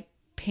them. I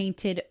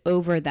painted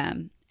over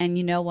them. And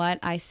you know what?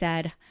 I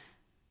said,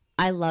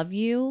 I love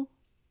you,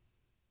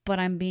 but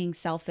I'm being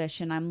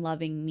selfish and I'm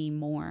loving me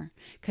more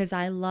because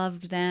I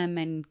loved them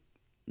and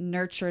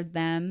nurtured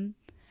them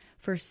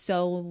for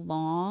so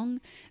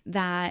long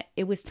that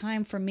it was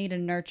time for me to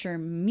nurture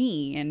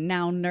me and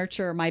now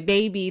nurture my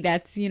baby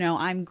that's,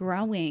 I'm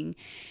growing.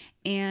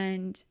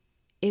 And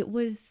it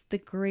was the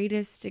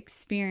greatest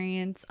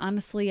experience,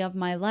 honestly, of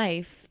my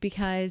life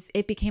because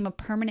it became a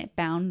permanent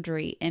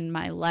boundary in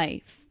my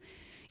life,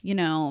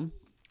 and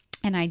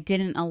I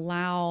didn't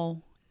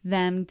allow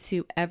them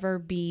to ever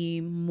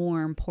be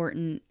more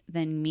important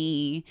than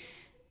me.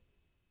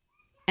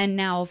 And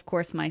now, of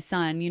course, my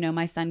son,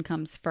 my son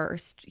comes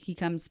first. He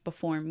comes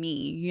before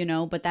me,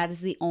 but that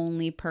is the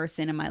only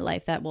person in my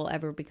life that will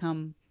ever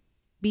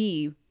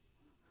be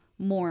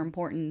more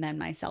important than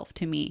myself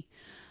to me.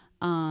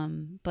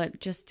 But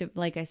just to,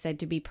 like I said,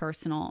 to be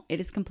personal, it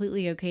is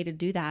completely okay to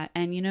do that.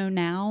 And,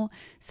 now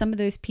some of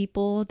those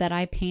people that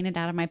I painted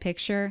out of my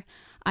picture,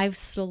 I've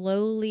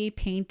slowly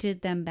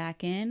painted them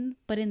back in,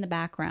 but in the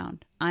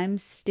background. I'm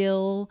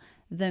still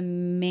the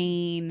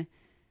main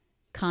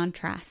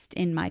contrast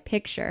in my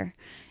picture.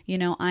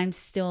 I'm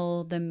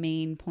still the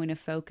main point of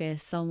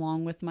focus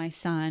along with my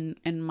son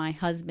and my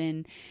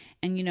husband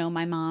and,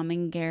 my mom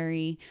and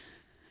Gary,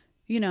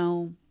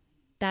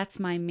 that's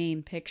my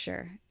main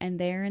picture. And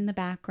they're in the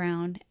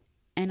background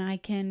and I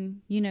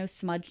can,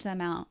 smudge them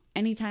out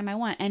anytime I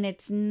want. And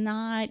it's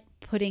not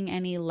putting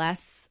any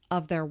less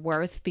of their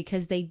worth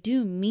because they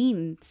do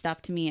mean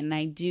stuff to me and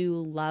I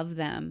do love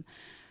them.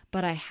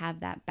 But I have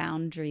that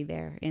boundary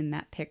there in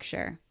that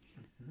picture.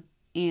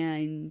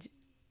 And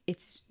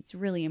it's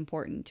really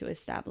important to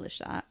establish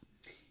that.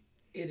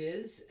 It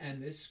is.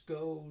 And this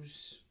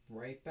goes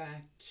right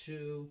back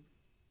to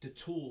the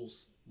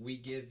tools we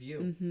give you.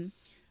 Mm-hmm.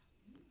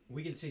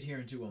 We can sit here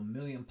and do a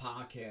million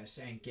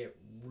podcasts and get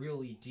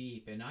really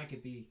deep. And I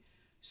could be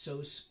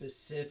so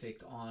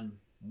specific on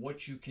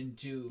what you can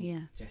do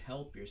to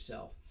help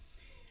yourself.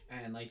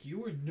 And like you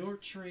were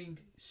nurturing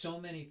so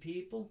many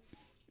people,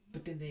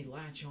 but then they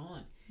latch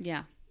on.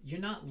 Yeah. You're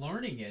not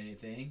learning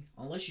anything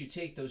unless you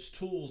take those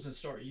tools and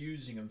start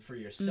using them for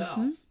yourself.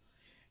 Mm-hmm.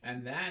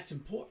 And that's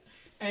important.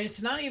 And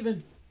it's not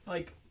even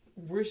like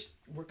we're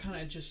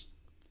kind of just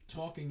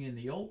talking in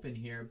the open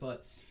here,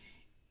 but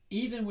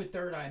even with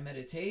Third Eye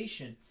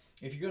Meditation,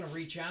 if you're going to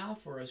reach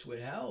out for us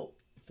with help,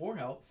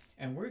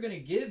 and we're going to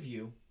give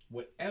you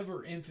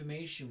whatever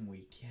information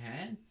we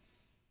can,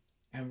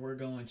 and we're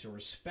going to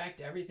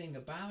respect everything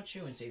about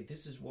you and say,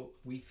 this is what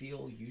we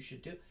feel you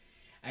should do.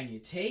 And you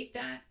take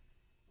that,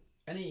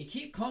 and then you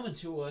keep coming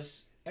to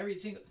us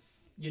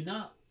you're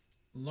not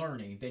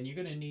learning, then you're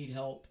going to need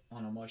help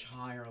on a much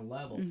higher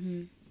level.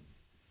 Mm-hmm.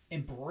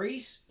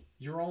 Embrace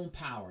your own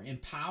power.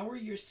 Empower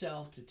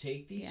yourself to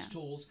take these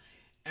tools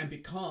and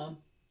become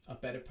a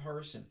better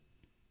person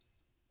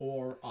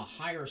or a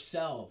higher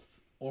self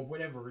or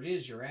whatever it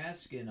is you're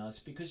asking us.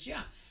 Because,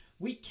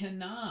 we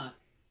cannot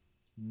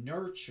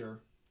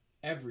nurture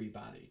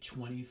everybody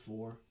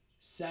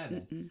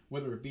 24/7,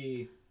 whether it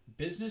be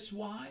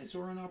business-wise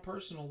or in our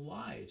personal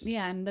lives.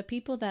 Yeah, and the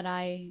people that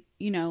I,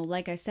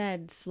 like I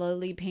said,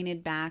 slowly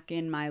painted back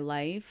in my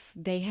life,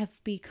 they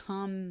have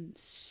become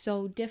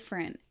so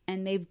different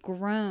and they've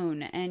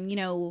grown. And,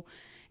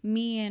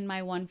 me and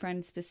my one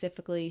friend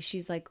specifically,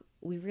 she's like,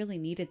 we really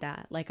needed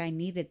that. Like, I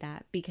needed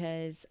that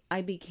because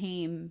I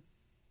became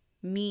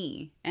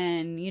me.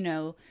 And,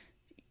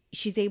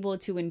 she's able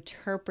to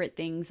interpret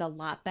things a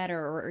lot better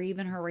or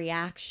even her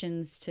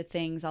reactions to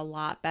things a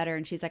lot better.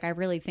 And she's like, I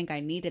really think I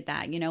needed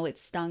that. It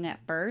stung at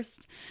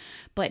first,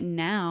 but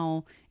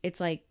now it's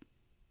like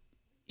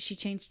she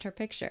changed her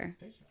picture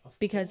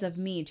because of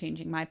me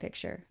changing my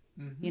picture,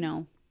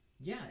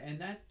 Yeah, and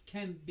that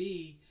can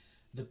be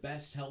the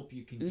best help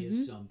you can give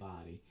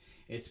somebody.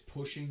 It's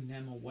pushing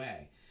them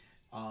away.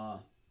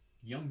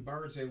 Young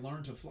birds, they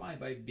learn to fly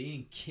by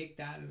being kicked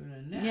out of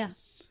the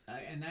nest.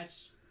 And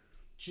that's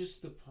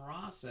just the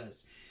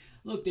process.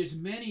 Look, there's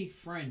many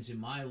friends in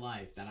my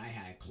life that I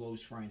had,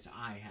 close friends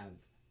I have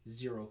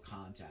zero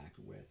contact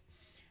with.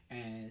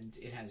 And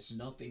it has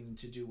nothing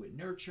to do with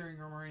nurturing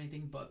or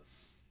anything, but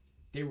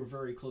they were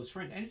very close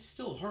friends. And it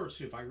still hurts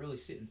if I really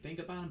sit and think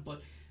about them,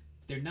 but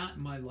they're not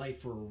in my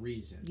life for a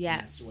reason. Yes.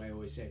 And that's the way I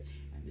always say it.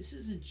 And this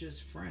isn't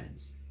just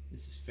friends.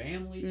 This is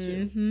family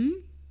too. Mm-hmm.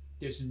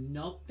 There's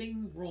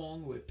nothing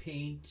wrong with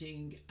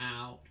painting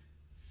out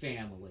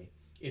family.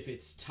 If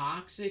it's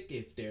toxic,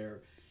 if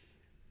they're,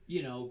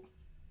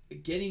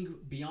 getting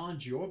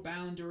beyond your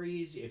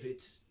boundaries, if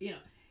it's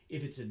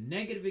a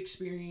negative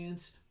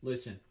experience,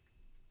 listen,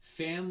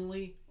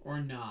 family or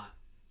not,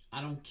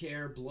 I don't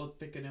care, blood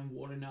thicker than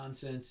water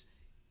nonsense.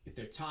 If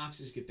they're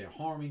toxic, if they're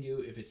harming you,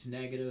 if it's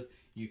negative,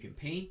 you can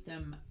paint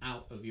them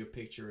out of your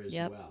picture as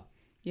well.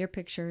 Your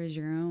picture is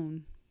your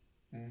own.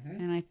 Mm-hmm.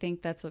 And I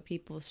think that's what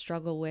people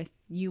struggle with.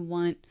 You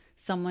want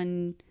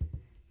someone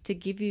to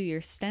give you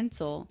your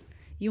stencil.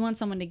 You want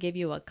someone to give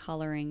you a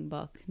coloring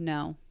book.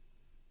 No.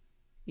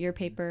 Your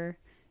paper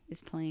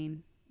is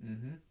plain.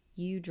 Mm-hmm.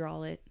 You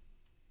draw it.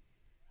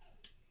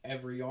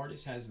 Every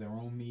artist has their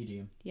own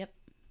medium. Yep.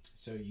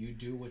 So you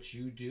do what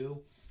you do,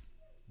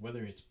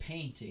 whether it's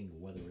painting,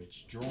 whether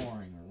it's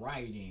drawing,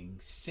 writing,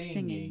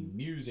 singing.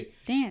 Music.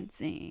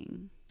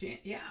 Dancing.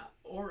 Yeah,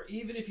 or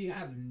even if you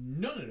have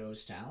none of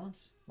those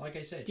talents, like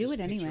I said, do just it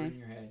picture anyway. it in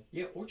your head.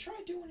 Yeah, or try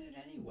doing it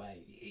anyway.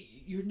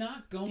 You're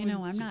not going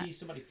to be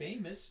somebody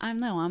famous. I'm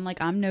no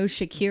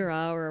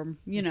Shakira or,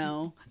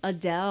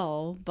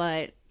 Adele,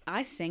 but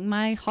I sing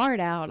my heart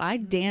out. I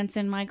dance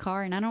in my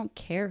car, and I don't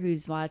care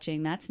who's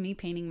watching. That's me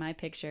painting my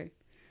picture.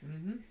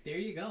 Mm-hmm. There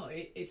you go.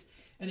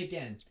 And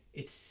again,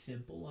 it's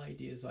simple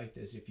ideas like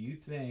this. If you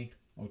think,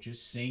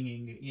 just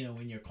singing,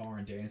 in your car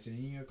and dancing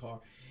in your car,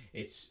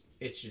 it's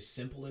just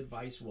simple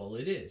advice. Well,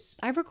 it is.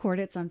 I record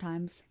it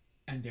sometimes.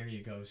 And there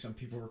you go. Some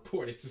people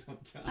record it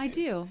sometimes. I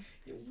do.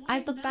 Why I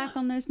look not? back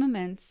on those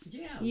moments.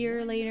 Yeah. A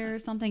year later or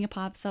something, it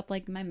pops up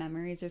like my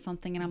memories or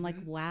something, and I'm like,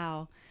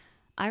 wow,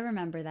 I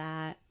remember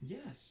that.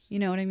 Yes. You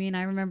know what I mean?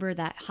 I remember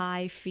that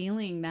high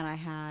feeling that I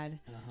had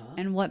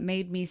and what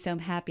made me so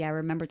happy. I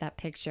remember that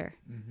picture.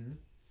 Mm-hmm.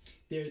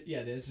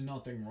 There's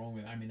nothing wrong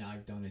with it. I mean,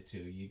 I've done it too.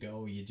 You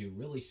go, you do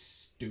really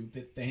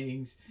stupid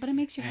things. But it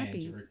makes you and happy.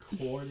 You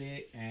record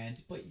it,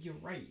 but you're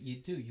right, you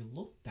do. You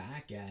look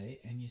back at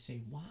it and you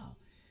say, wow,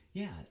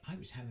 yeah, I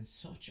was having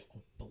such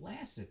a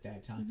blast at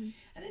that time. Mm-hmm.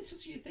 And then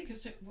since you think,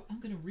 well,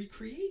 I'm going to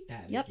recreate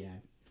that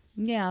again.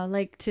 Yeah,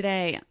 like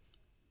today.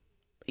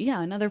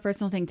 Yeah, another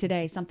personal thing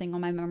today. Something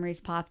on my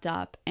memories popped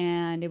up,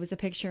 and it was a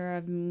picture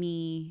of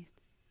me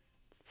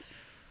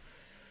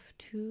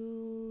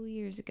 2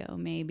 years ago,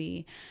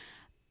 maybe.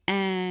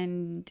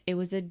 And it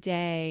was a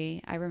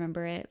day, I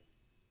remember it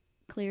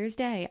clear as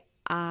day.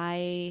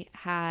 I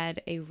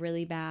had a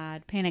really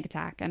bad panic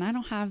attack, and I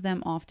don't have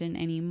them often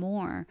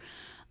anymore.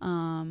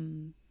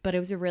 But it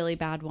was a really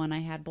bad one.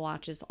 I had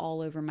blotches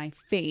all over my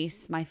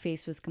face. My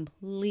face was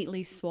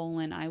completely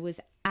swollen. I was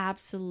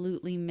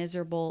absolutely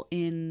miserable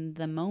in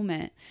the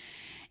moment.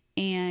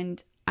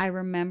 And I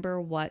remember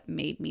what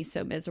made me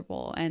so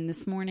miserable. And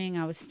this morning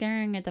I was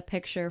staring at the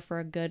picture for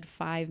a good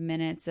 5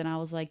 minutes, and I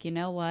was like, you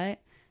know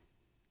what?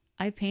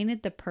 I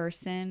painted the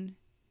person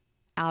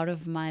out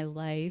of my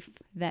life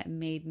that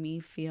made me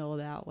feel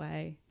that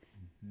way.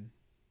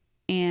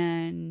 Mm-hmm.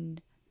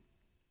 And,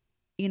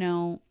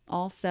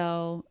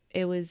 also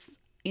it was,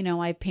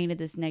 I painted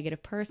this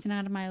negative person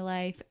out of my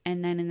life.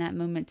 And then in that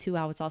moment too,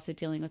 I was also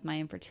dealing with my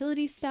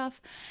infertility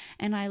stuff.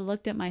 And I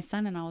looked at my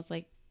son and I was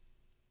like,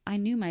 I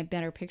knew my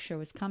better picture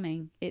was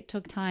coming. It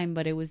took time,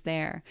 but it was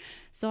there.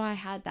 So I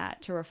had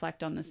that to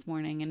reflect on this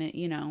morning. And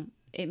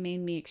it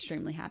made me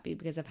extremely happy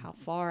because of how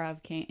far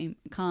I've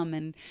come.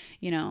 And,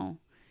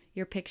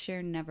 your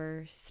picture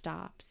never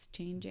stops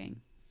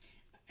changing.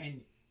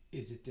 And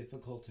is it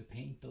difficult to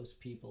paint those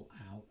people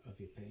out of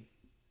your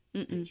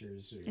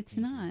pictures? It's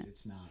not.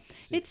 It's not.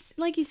 It's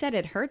like you said,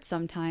 it hurts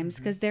sometimes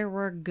because there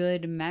were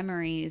good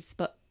memories,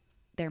 but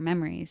they're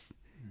memories.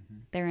 Mm-hmm.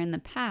 They're in the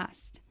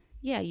past.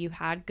 Yeah, you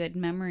had good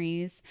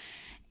memories.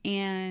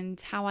 And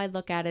how I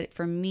look at it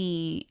for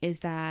me is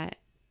that,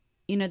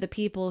 the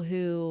people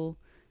who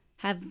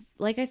have,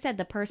 like I said,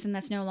 the person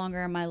that's no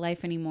longer in my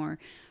life anymore,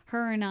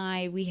 her and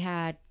I, we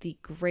had the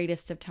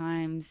greatest of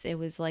times. It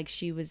was like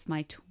she was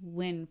my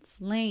twin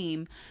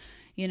flame,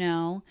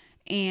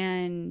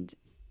 and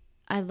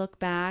I look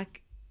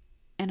back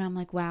and I'm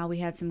like, wow, we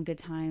had some good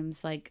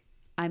times. Like,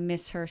 I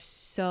miss her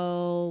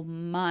so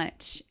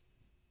much,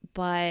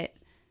 but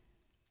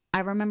I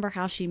remember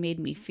how she made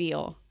me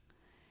feel.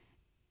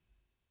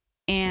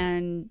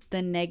 And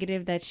the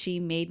negative that she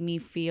made me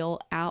feel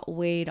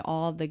outweighed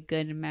all the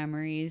good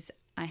memories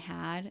I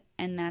had.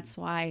 And that's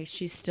why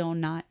she's still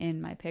not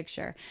in my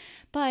picture.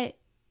 But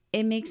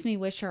it makes me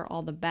wish her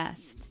all the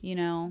best,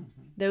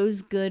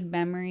 Those good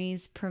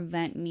memories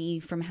prevent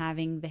me from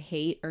having the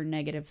hate or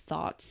negative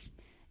thoughts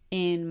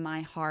in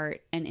my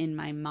heart and in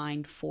my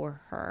mind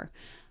for her.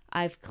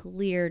 I've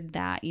cleared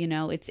that,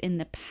 it's in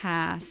the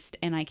past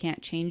and I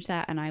can't change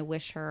that. And I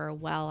wish her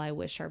well, I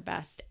wish her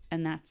best.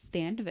 And that's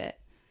the end of it.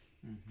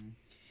 Mm-hmm.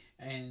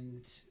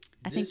 And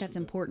I think that's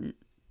important.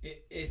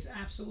 It's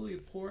absolutely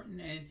important,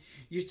 and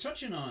you're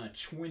touching on a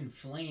twin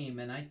flame,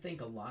 and I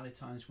think a lot of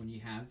times when you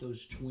have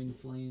those twin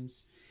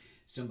flames,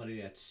 somebody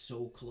that's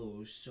so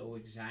close, so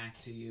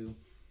exact to you,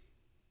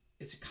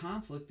 it's a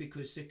conflict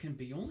because there can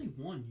be only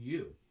one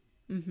you.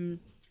 Mm-hmm.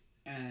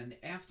 And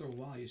after a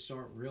while, you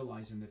start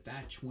realizing that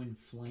that twin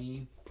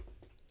flame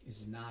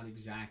is not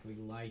exactly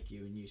like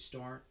you, and you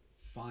start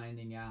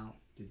finding out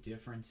the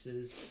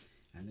differences,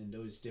 and then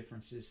those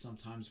differences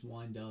sometimes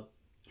wind up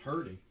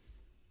hurting.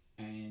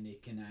 And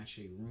it can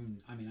actually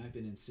ruin. I mean, I've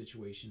been in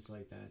situations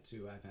like that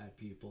too. I've had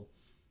people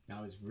that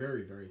I was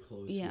very, very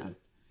close with,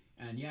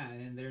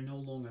 and they're no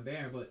longer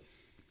there. But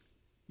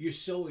you're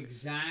so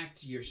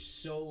exact, you're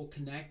so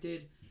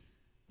connected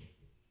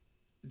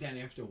that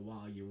after a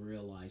while you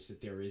realize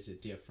that there is a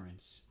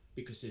difference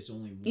because there's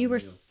only one.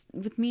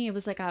 With me. It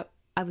was like I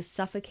was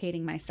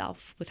suffocating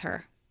myself with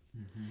her.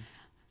 Mm-hmm.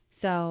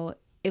 So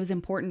it was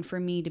important for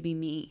me to be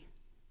me,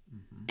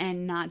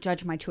 and not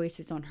judge my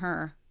choices on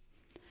her.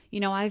 You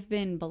know, I've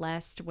been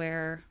blessed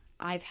where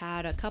I've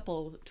had a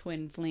couple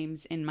twin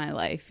flames in my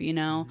life, you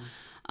know.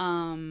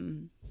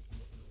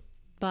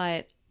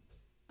 But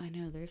I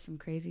know there's some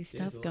crazy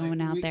stuff going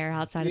out there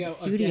outside of the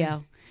studio.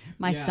 Again,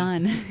 my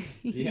son.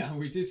 Yeah,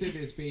 we did say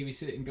there's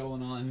babysitting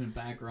going on in the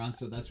background,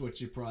 so that's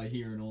what you're probably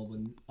hearing, all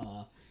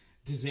the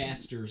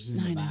disasters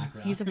in the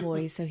background. He's a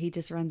boy, so he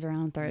just runs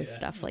around and throws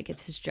stuff like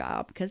it's his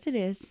job, because it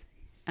is.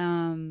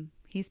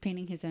 He's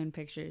painting his own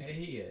pictures.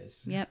 He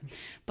is. Yep.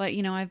 But,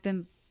 you know, I've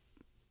been...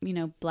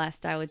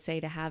 blessed, I would say,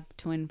 to have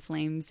twin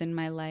flames in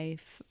my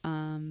life.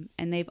 And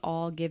they've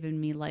all given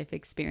me life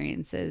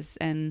experiences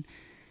and,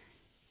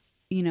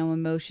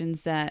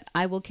 emotions that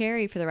I will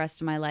carry for the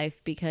rest of my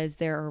life, because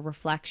there are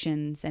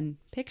reflections and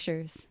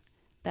pictures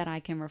that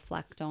I can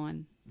reflect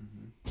on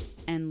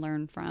and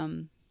learn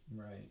from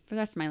for the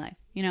rest of my life,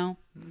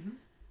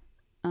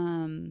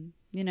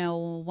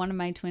 one of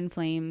my twin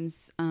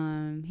flames,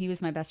 he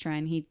was my best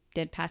friend. He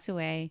did pass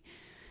away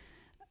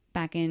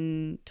back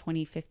in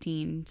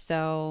 2015.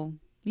 So,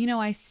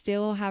 I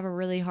still have a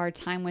really hard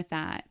time with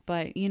that.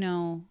 But,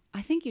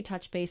 I think you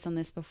touched base on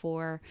this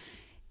before.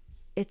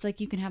 It's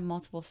like you can have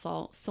multiple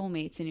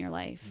soulmates in your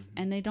life.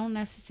 And they don't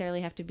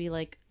necessarily have to be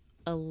like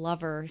a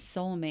lover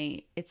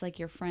soulmate. It's like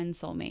your friend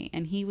soulmate.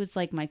 And he was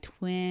like my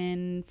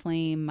twin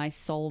flame, my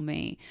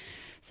soulmate.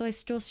 So I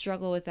still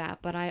struggle with that.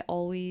 But I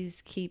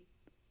always keep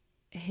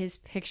his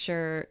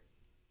picture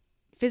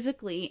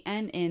physically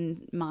and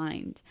in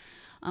mind.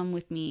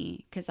 With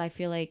me, because I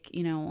feel like,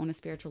 on a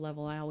spiritual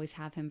level, I always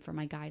have him for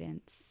my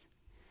guidance.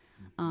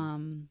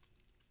 Everybody,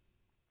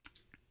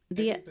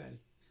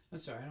 I'm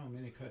sorry, I don't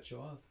mean to cut you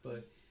off,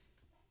 but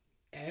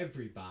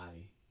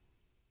everybody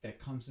that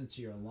comes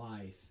into your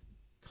life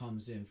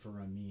comes in for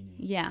a meaning.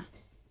 Yeah.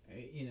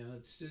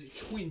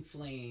 It's twin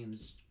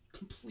flames,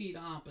 complete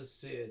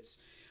opposites.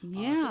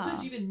 Yeah.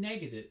 Sometimes even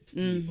negative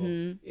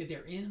people.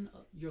 They're in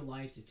your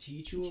life to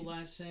teach you a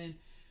lesson,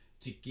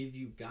 to give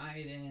you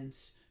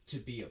guidance, to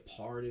be a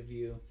part of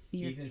you,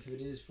 even if it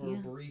is for a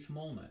brief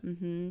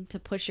moment. To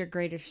push your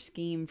greater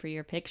scheme for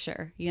your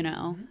picture, Yeah.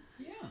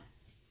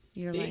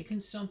 They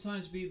can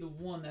sometimes be the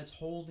one that's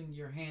holding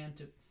your hand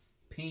to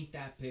paint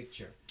that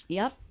picture.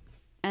 Yep.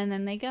 And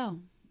then they go.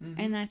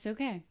 And that's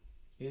okay.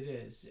 It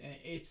is.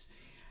 It's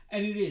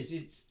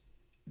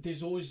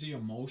there's always the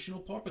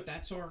emotional part, but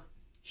that's our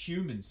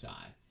human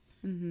side.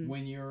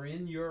 When you're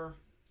in your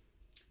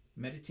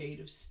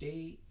meditative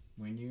state,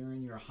 when you're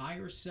in your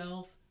higher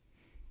self,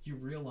 you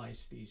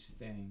realize these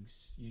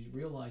things. You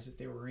realize that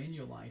they were in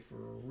your life for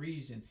a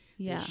reason.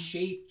 Yeah. They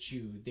shaped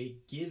you. They've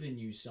given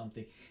you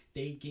something.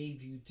 They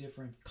gave you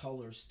different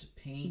colors to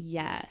paint.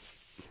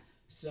 Yes.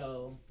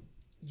 So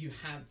you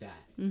have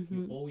that.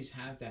 You always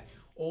have that.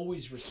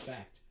 Always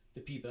respect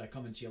the people that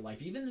come into your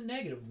life, even the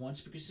negative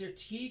ones, because they're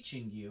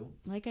teaching you.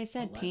 Like I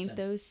said, paint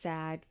those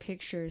sad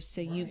pictures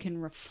so you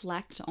can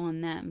reflect on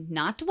them.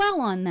 Not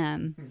dwell on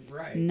them.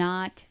 Right.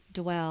 Not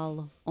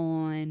dwell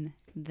on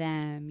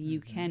them.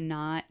 You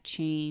cannot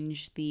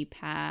change the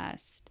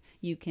past.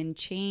 You can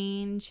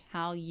change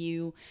how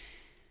you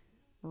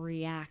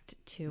react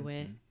to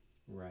it.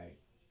 Right.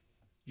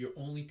 You're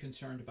only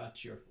concerned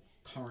about your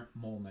current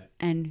moment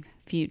and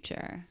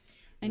future.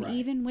 And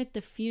even with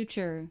the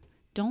future,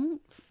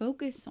 don't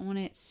focus on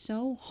it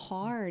so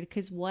hard,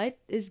 because what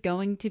is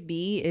going to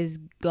be is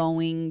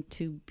going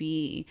to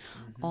be.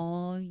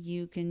 All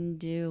you can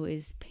do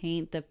is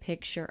paint the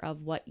picture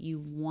of what you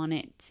want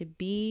it to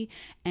be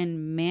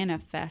and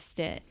manifest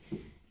it.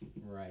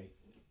 Right.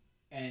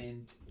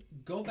 And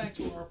go back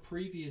to our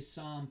previous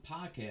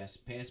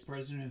podcast, Past,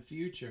 Present, and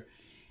Future.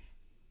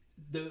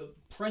 The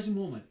present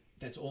moment,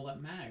 that's all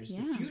that matters.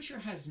 The future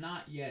has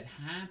not yet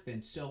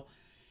happened, so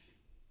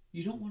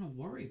you don't want to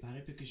worry about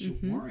it, because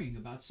you're worrying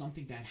about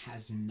something that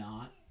has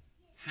not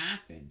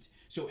happened.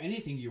 So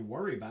anything you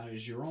worry about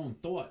is your own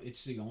thought.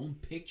 It's the own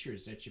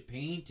pictures that you're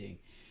painting.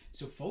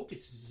 So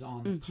focus is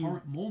on the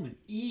current moment,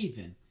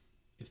 even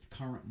if the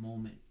current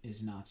moment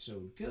is not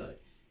so good.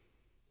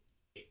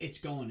 It's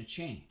going to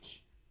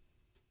change.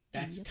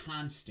 That's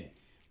constant.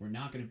 We're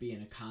not going to be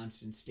in a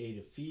constant state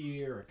of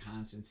fear, a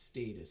constant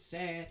state of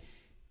sad.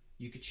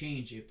 You could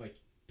change it by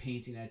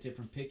painting that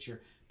different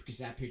picture, because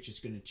that picture is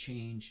going to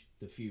change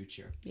the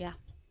future. Yeah.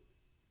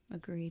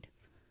 Agreed.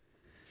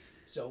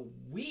 So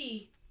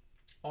we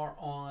are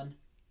on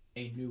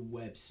a new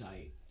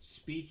website.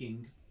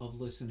 Speaking of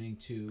listening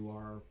to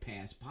our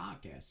past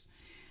podcasts.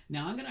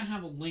 Now, I'm going to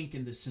have a link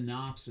in the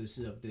synopsis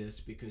of this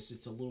because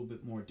it's a little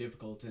bit more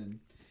difficult than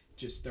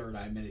just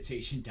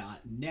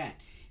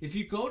thirdeyemeditation.net. If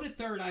you go to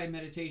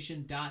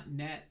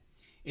thirdeyemeditation.net,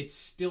 it's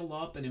still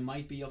up, and it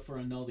might be up for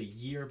another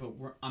year, but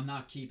I'm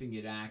not keeping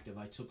it active.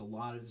 I took a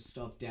lot of the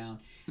stuff down,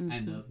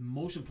 and the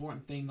most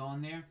important thing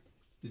on there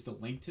is the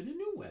link to the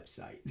new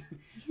website.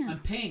 Yeah. I'm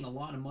paying a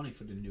lot of money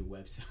for the new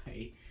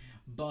website,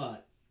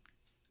 but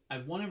I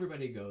want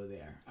everybody to go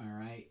there, all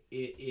right?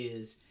 It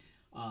is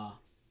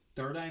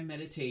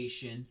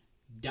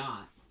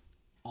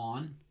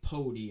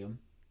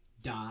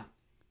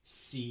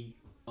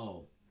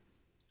thirdeyemeditation.onpodium.co.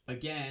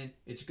 Again,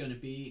 it's going to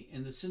be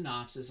in the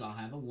synopsis. I'll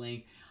have a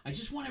link. I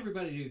just want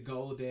everybody to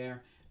go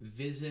there,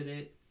 visit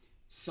it,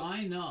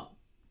 sign up.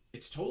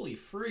 It's totally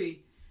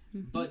free,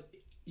 but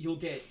you'll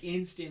get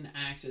instant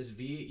access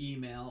via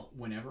email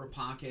whenever a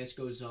podcast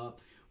goes up.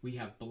 We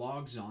have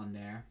blogs on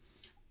there,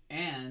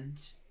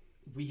 and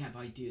we have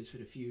ideas for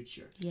the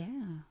future.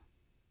 Yeah.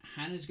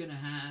 Hannah's going to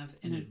have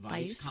an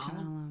advice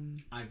column.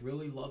 I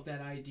really love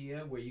that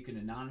idea where you can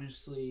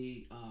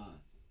anonymously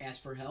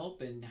ask for help,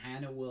 and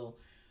Hannah will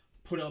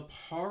put up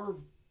her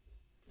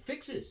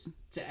fixes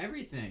to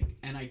everything.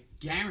 And I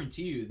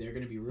guarantee you they're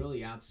going to be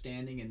really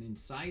outstanding and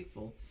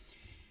insightful.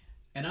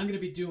 And I'm going to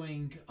be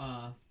doing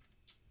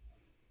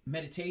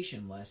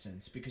meditation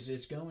lessons, because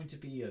there's going to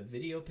be a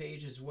video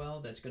page as well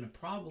that's going to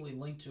probably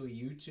link to a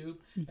YouTube.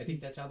 I think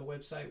that's how the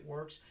website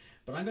works.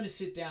 But I'm going to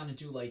sit down and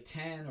do like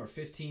 10 or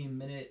 15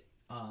 minute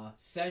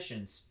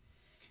sessions,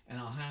 and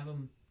I'll have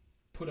them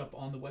put up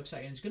on the website.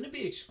 And it's going to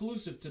be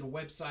exclusive to the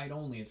website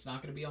only. It's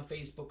not going to be on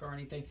Facebook or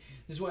anything.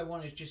 This is why I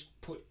want to just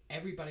put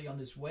everybody on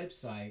this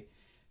website,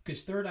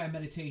 because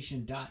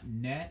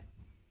thirdeyemeditation.net,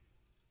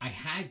 I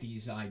had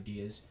these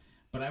ideas,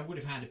 but I would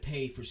have had to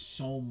pay for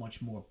so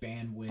much more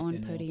bandwidth.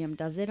 On Podium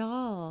does it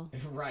all.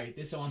 Right.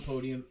 This On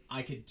Podium,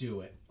 I could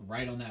do it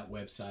right on that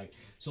website.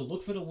 So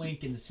look for the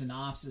link in the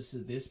synopsis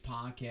of this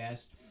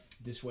podcast.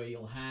 This way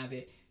you'll have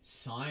it.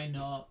 Sign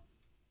up.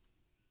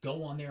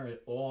 Go on there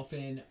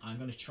often. I'm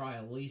going to try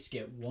at least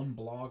get one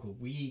blog a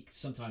week,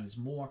 sometimes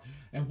more.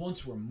 And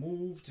once we're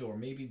moved, or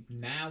maybe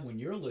now when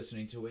you're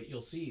listening to it,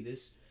 you'll see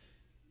this.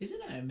 Isn't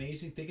that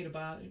amazing thinking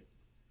about it?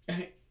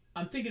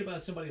 I'm thinking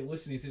about somebody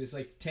listening to this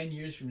like 10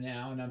 years from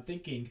now, and I'm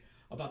thinking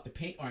about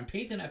I'm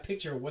painting that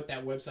picture of what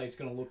that website's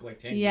going to look like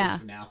 10 years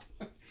from now.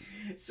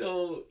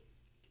 So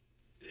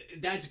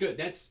that's good.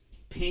 That's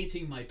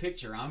painting my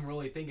picture. I'm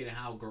really thinking of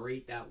how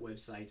great that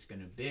website's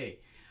going to be.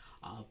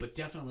 But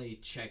definitely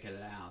check it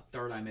out.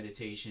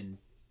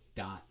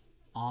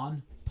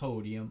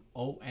 thirdeyemeditation.onpodium,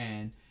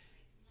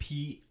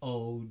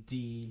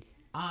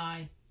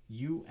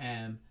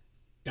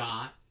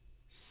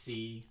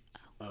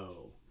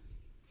 onpodium.co.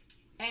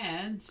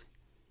 And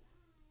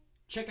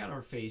check out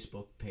our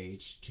Facebook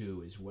page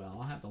too as well.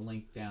 I'll have the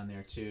link down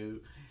there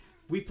too.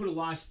 We put a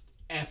lot of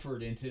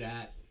effort into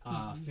that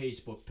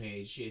Facebook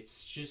page.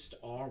 It's just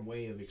our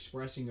way of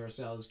expressing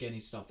ourselves, getting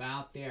stuff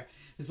out there.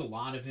 There's a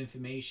lot of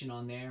information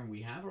on there, and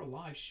we have our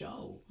live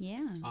show.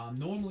 Yeah.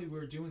 Normally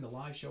we're doing a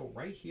live show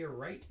right here,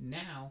 right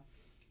now,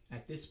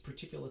 at this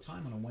particular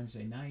time on a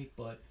Wednesday night,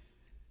 but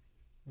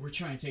we're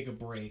trying to take a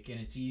break, and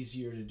it's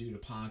easier to do the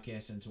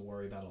podcast than to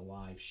worry about a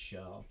live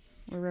show.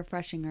 We're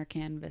refreshing our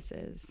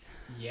canvases.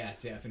 Yeah,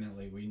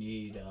 definitely. We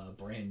need a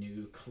brand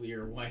new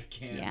clear white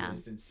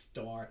canvas and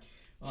start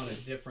on a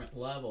different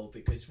level,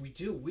 because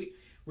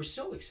we're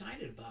so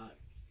excited about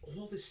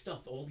all this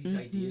stuff, all these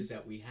ideas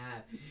that we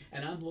have.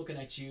 And I'm looking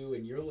at you,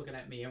 and you're looking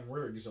at me, and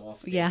we're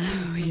exhausted. Yeah,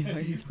 we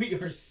are. We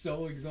are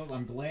so exhausted.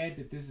 I'm glad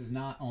that this is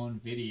not on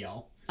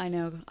video. I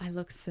know. I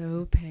look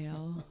so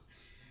pale.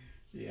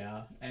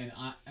 Yeah, and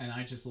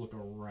I just look a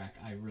wreck.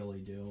 I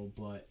really do.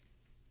 But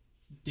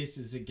this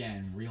is,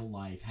 again, real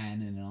life.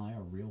 Hannah and I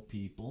are real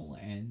people,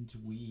 and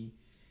we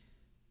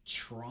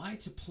try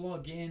to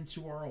plug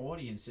into our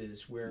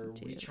audiences where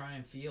we try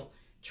and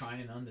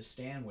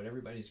understand what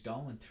everybody's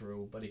going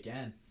through. But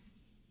again,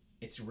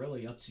 it's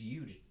really up to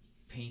you to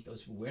paint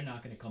those. We're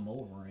not going to come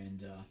over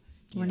and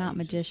we're not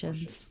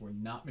magicians. We're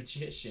not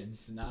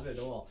magicians, not at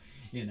all.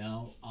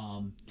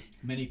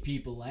 Many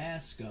people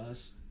ask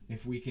us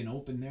if we can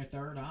open their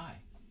third eye.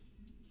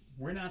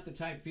 We're not the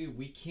type of people.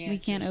 We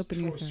can't just open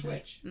throw your a third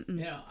switch.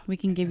 eye. We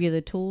can give you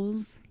the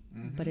tools,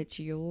 but it's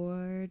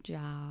your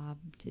job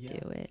to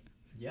do it.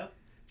 Yep.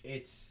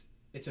 It's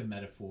a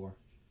metaphor.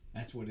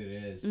 That's what it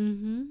is.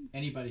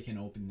 Anybody can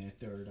open their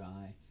third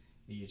eye.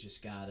 You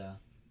just gotta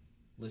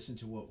listen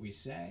to what we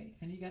say,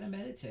 and you gotta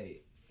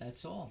meditate.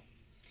 That's all.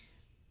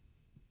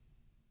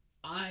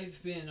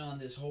 I've been on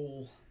this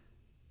whole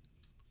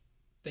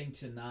thing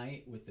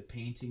tonight with the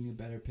painting a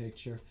better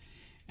picture,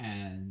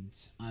 and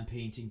I'm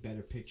painting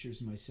better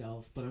pictures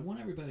myself. But I want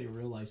everybody to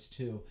realize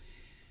too,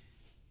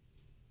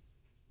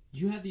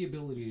 you have the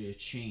ability to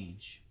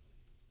change.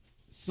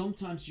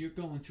 Sometimes you're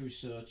going through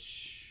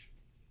such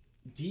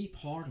deep,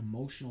 hard,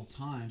 emotional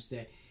times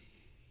that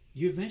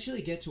you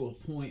eventually get to a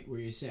point where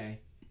you say,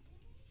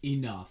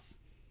 enough.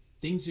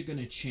 Things are going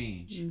to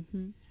change.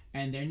 Mm-hmm.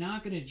 And they're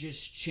not going to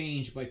just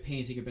change by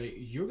painting a better.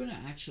 You're going to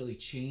actually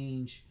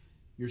change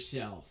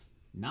yourself.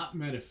 Not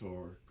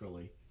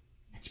metaphorically.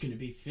 It's going to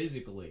be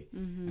physically.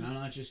 Mm-hmm. And I'm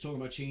not just talking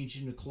about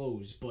changing the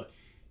clothes, but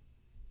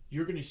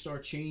you're going to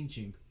start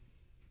changing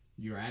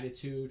your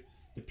attitude,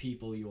 the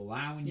people you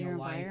allow in your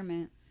life,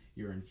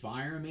 your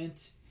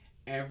environment,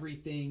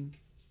 everything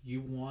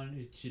you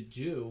wanted to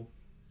do,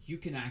 you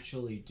can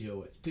actually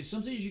do it. Because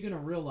sometimes you're going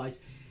to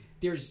realize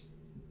there's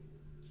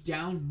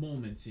down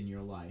moments in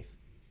your life.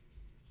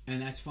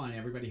 And that's fine.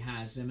 Everybody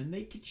has them, and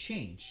they could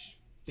change.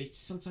 They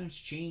sometimes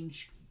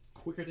change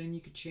quicker than you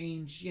could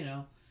change,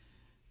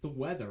 the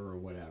weather or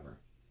whatever.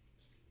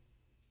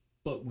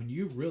 But when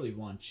you really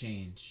want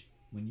change,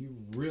 when you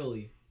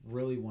really,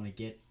 really want to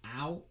get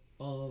out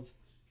of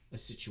a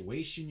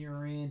situation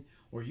you're in,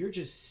 or you're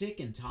just sick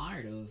and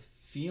tired of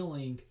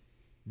feeling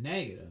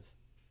negative,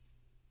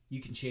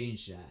 you can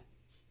change that.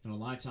 And a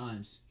lot of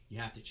times, you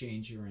have to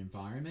change your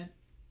environment,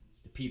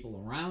 the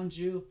people around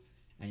you,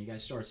 and you got to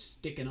start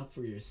sticking up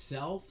for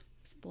yourself.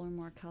 Explore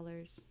more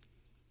colors.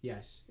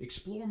 Yes,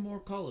 explore more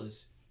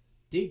colors.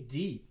 Dig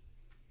deep.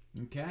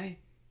 Okay?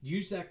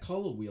 Use that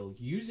color wheel.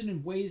 Use it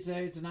in ways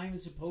that it's not even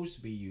supposed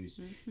to be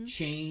used. Mm-hmm.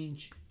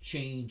 Change,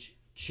 change,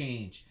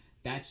 change.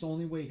 That's the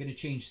only way you're going to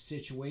change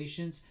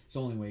situations. It's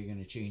the only way you're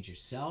going to change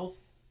yourself.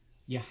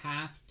 You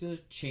have to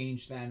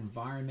change that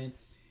environment,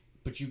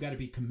 but you got to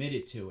be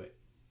committed to it.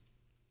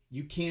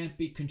 You can't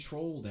be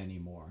controlled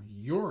anymore.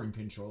 You're in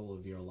control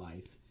of your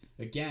life.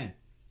 Again,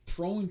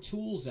 throwing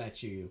tools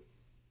at you.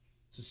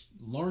 Just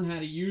learn how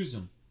to use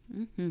them.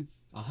 Mm-hmm.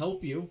 I'll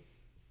help you.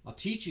 I'll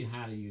teach you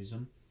how to use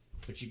them,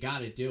 but you got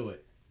to do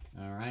it.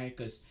 All right?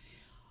 Because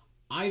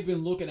I've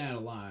been looking at a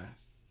lot of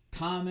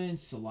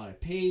comments, a lot of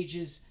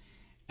pages,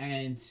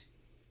 and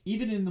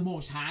even in the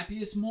most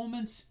happiest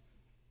moments,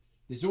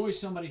 there's always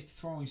somebody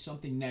throwing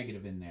something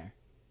negative in there.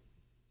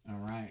 All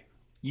right?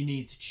 You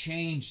need to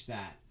change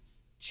that.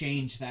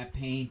 Change that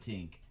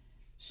painting.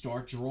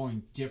 Start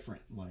drawing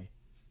differently.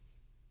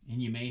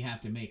 And you may have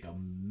to make a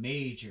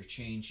major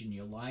change in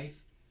your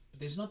life. But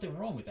there's nothing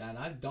wrong with that.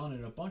 I've done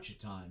it a bunch of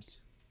times.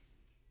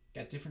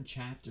 Got different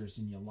chapters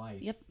in your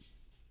life. Yep.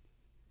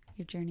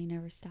 Your journey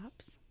never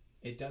stops.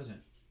 It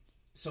doesn't.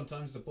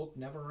 Sometimes the book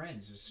never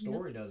ends. The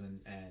story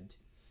doesn't end.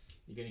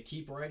 You're going to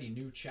keep writing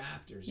new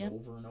chapters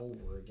over and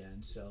over again.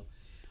 So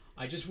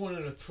I just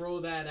wanted to throw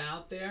that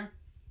out there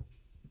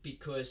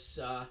because,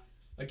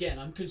 again,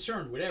 I'm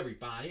concerned with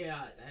everybody.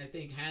 I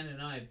think Hannah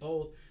and I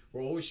both,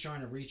 we're always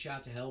trying to reach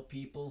out to help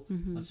people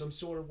in some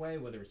sort of way,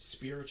 whether it's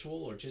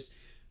spiritual or just...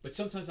 But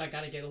sometimes I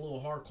got to get a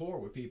little hardcore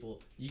with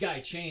people. You got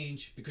to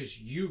change because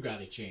you got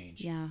to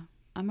change. Yeah.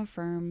 I'm a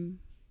firm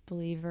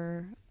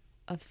believer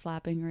of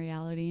slapping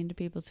reality into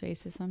people's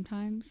faces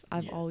sometimes.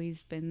 I've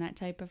always been that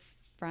type of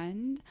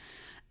friend.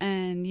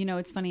 And,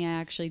 it's funny. I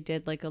actually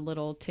did like a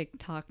little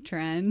TikTok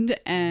trend,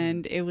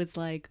 and it was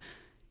like,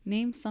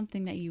 name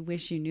something that you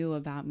wish you knew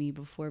about me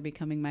before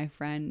becoming my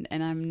friend.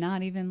 And I'm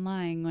not even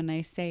lying when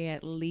I say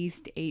at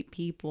least 8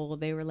 people,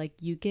 they were like,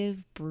 you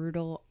give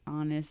brutal,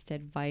 honest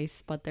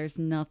advice, but there's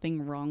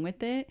nothing wrong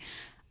with it.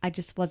 I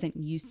just wasn't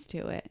used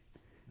to it.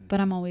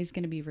 But I'm always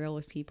going to be real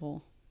with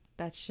people.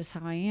 That's just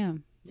how I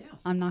am. Yeah.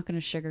 I'm not going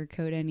to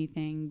sugarcoat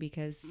anything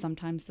because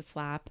sometimes the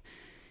slap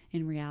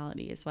in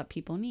reality is what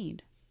people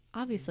need.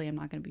 Obviously, I'm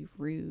not going to be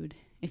rude.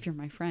 If you're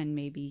my friend,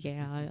 maybe,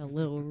 a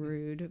little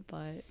rude,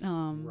 but...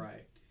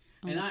 Right.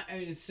 And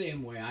in the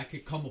same way, I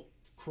could come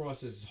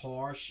across as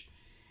harsh,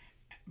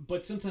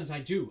 but sometimes I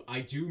do.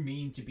 I do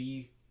mean to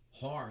be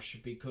harsh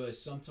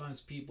because sometimes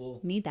people...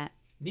 Need that.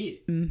 Need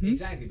it. Mm-hmm.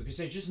 Exactly, because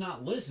they're just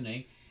not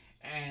listening,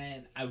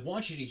 and I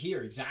want you to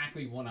hear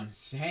exactly what I'm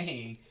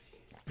saying,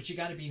 but you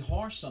got to be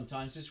harsh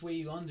sometimes. This way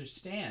you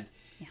understand.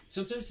 Yeah.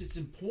 Sometimes it's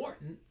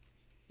important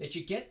that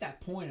you get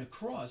that point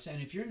across,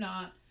 and if you're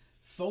not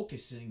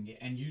focusing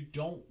and you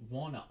don't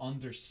want to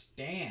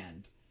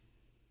understand...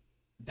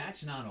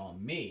 That's not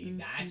on me. Mm-hmm.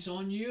 That's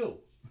on you.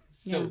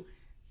 So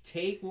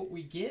take what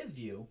we give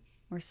you.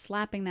 We're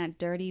slapping that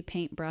dirty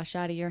paintbrush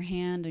out of your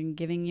hand and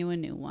giving you a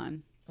new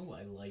one. Oh,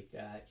 I like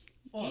that.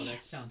 Oh,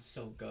 that sounds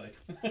so good.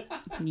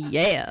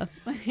 Yeah.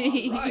 All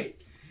right.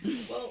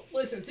 Well,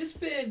 listen, this has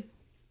been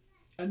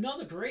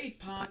another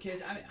great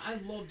podcast. I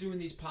love doing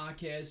these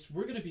podcasts.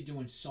 We're going to be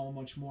doing so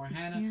much more.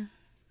 Hannah,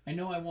 I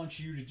know I want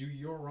you to do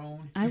your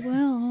own. I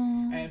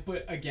will.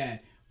 But again...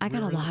 I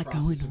got a lot going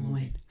on.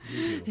 We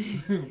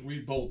do. We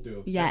both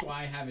do. Yes. That's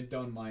why I haven't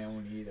done my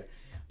own either.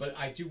 But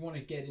I do want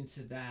to get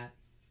into that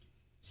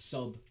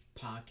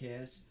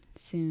sub-podcast.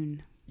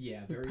 Soon.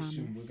 Yeah, very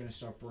soon. We're going to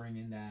start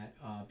bringing that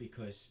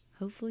because...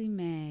 Hopefully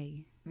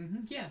May.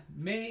 Mm-hmm, yeah,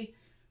 May.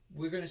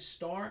 We're going to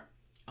start.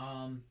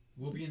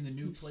 We'll be in the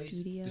new place.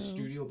 Studio. The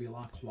studio will be a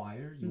lot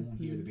quieter. You won't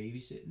hear the baby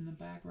sitting in the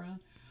background.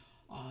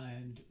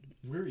 And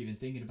we're even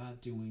thinking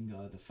about doing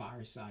the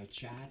fireside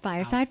chats.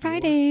 Fireside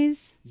outdoors.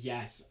 Fridays.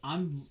 Yes,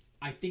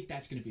 I think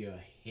that's going to be a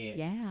hit.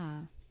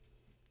 Yeah.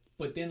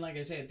 But then, like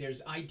I said,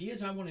 there's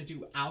ideas I want to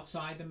do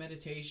outside the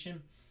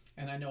meditation,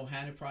 and I know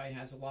Hannah probably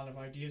has a lot of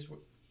ideas where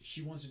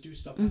she wants to do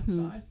stuff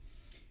outside,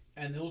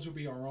 and those will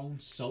be our own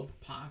sub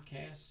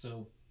podcasts.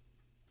 So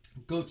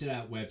go to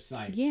that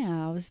website.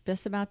 Yeah, I was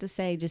just about to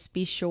say, just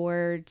be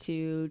sure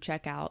to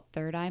check out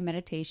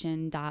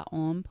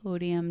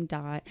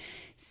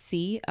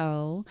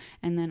thirdeyemeditation.onpodium.co,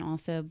 and then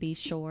also be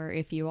sure,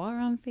 if you are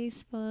on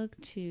Facebook,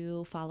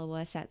 to follow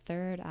us at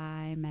Third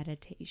Eye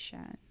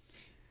Meditation.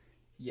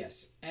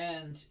 Yes,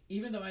 and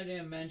even though I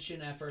didn't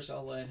mention at first,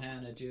 I'll let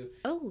Hannah do.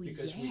 Oh,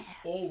 because yes. we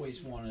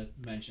always want to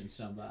mention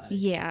somebody.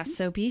 Yeah,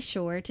 so be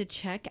sure to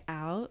check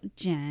out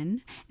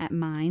Jen at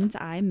Mind's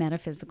Eye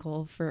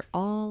Metaphysical for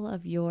all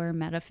of your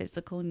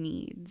metaphysical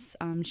needs.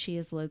 She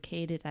is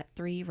located at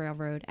 3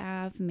 Railroad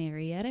Ave,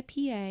 Marietta,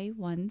 PA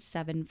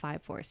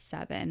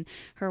 17547.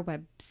 Her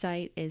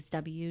website is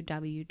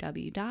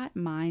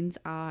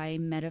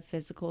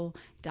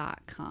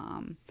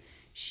www.mindseyemetaphysical.com.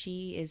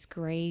 She is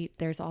great.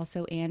 There's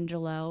also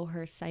Angelo,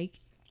 her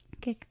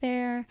psychic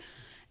there,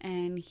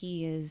 and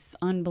he is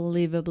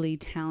unbelievably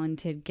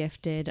talented,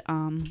 gifted.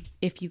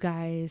 If you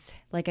guys,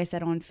 like I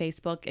said, on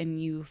Facebook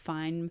and you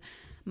find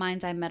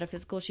Mind's Eye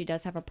Metaphysical, she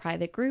does have a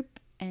private group,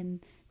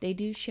 and they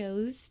do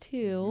shows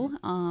too.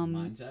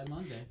 Mind's Eye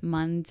Monday.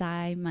 Mind's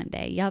Eye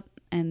Monday, yep.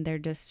 And they're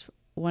just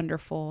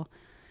wonderful.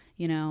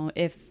 You know,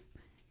 if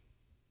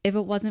it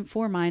wasn't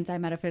for Mind's Eye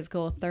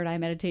Metaphysical, Third Eye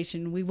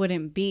Meditation, we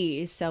wouldn't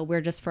be. So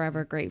we're just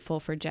forever grateful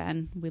for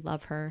Jen. We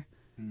love her.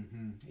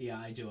 Yeah,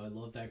 I do. I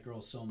love that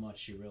girl so much.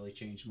 She really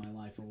changed my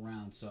life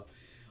around. So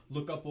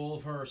look up all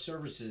of her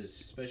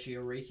services, especially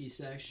her Reiki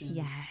sessions.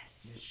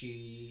 Yes.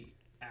 She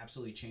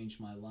absolutely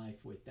changed my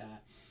life with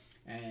that.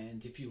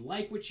 And if you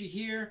like what you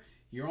hear,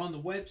 you're on the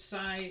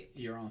website,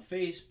 you're on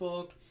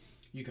Facebook,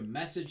 you can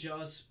message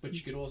us, but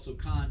you could also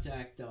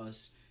contact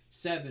us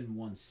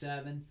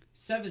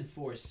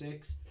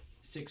 717-746-6164.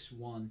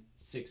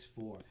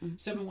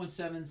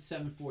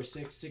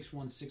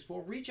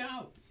 717-746-6164. Reach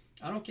out.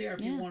 I don't care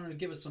if you wanted to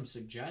give us some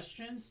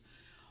suggestions,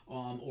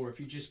 or if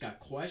you just got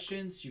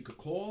questions, you could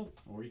call,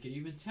 or you could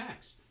even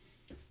text.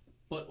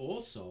 But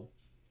also,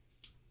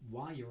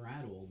 while you're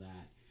at all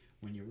that,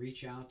 when you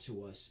reach out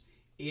to us,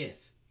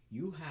 if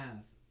you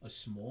have a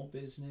small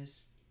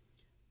business,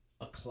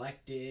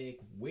 eclectic,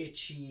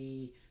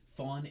 witchy,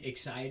 fun,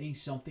 exciting,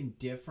 something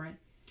different,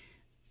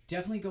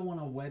 definitely go on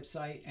our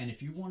website, and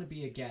if you want to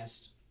be a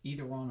guest,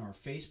 either on our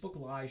Facebook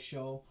Live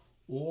show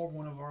or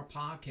one of our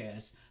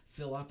podcasts,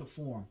 fill out the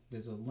form.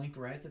 There's a link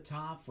right at the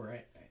top for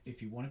it.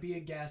 If you want to be a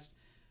guest,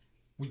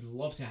 we'd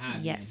love to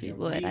have you. Yes, we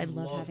would. I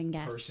love having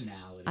guests.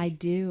 Personality. I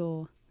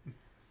do.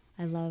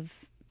 I love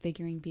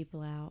figuring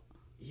people out.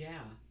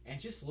 Yeah, and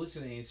just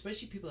listening,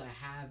 especially people that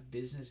have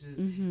businesses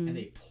and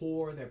they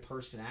pour their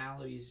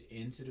personalities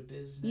into the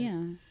business.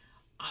 Yeah.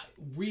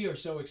 We are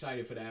so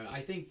excited for that. I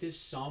think this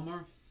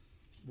summer,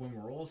 when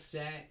we're all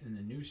set in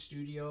the new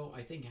studio,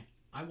 I think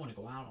I want to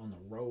go out on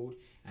the road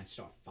and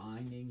start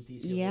finding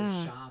these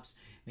little shops,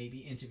 maybe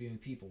interviewing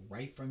people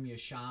right from your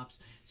shops.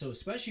 So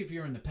especially if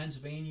you're in the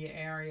Pennsylvania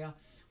area,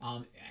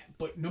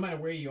 but no matter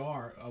where you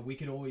are, we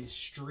could always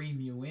stream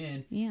you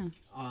in. Yeah.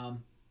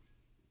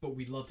 But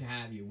we'd love to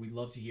have you. We'd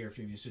love to hear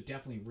from you. So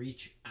definitely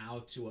reach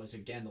out to us.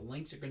 Again, the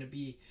links are going to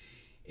be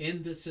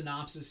in the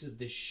synopsis of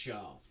this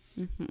show.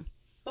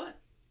 But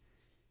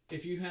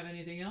if you have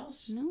anything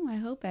else? No, I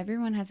hope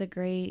everyone has a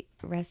great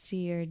rest of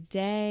your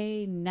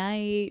day,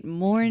 night,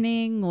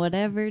 morning,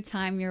 whatever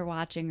time you're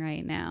watching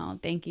right now.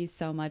 Thank you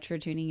so much for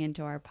tuning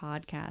into our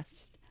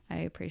podcast. I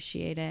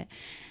appreciate it.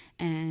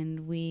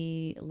 And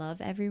we love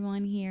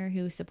everyone here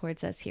who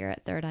supports us here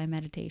at Third Eye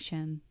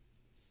Meditation.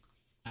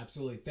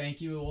 Absolutely.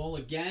 Thank you all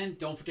again.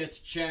 Don't forget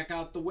to check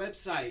out the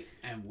website,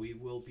 and we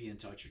will be in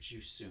touch with you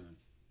soon.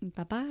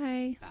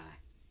 Bye-bye. Bye.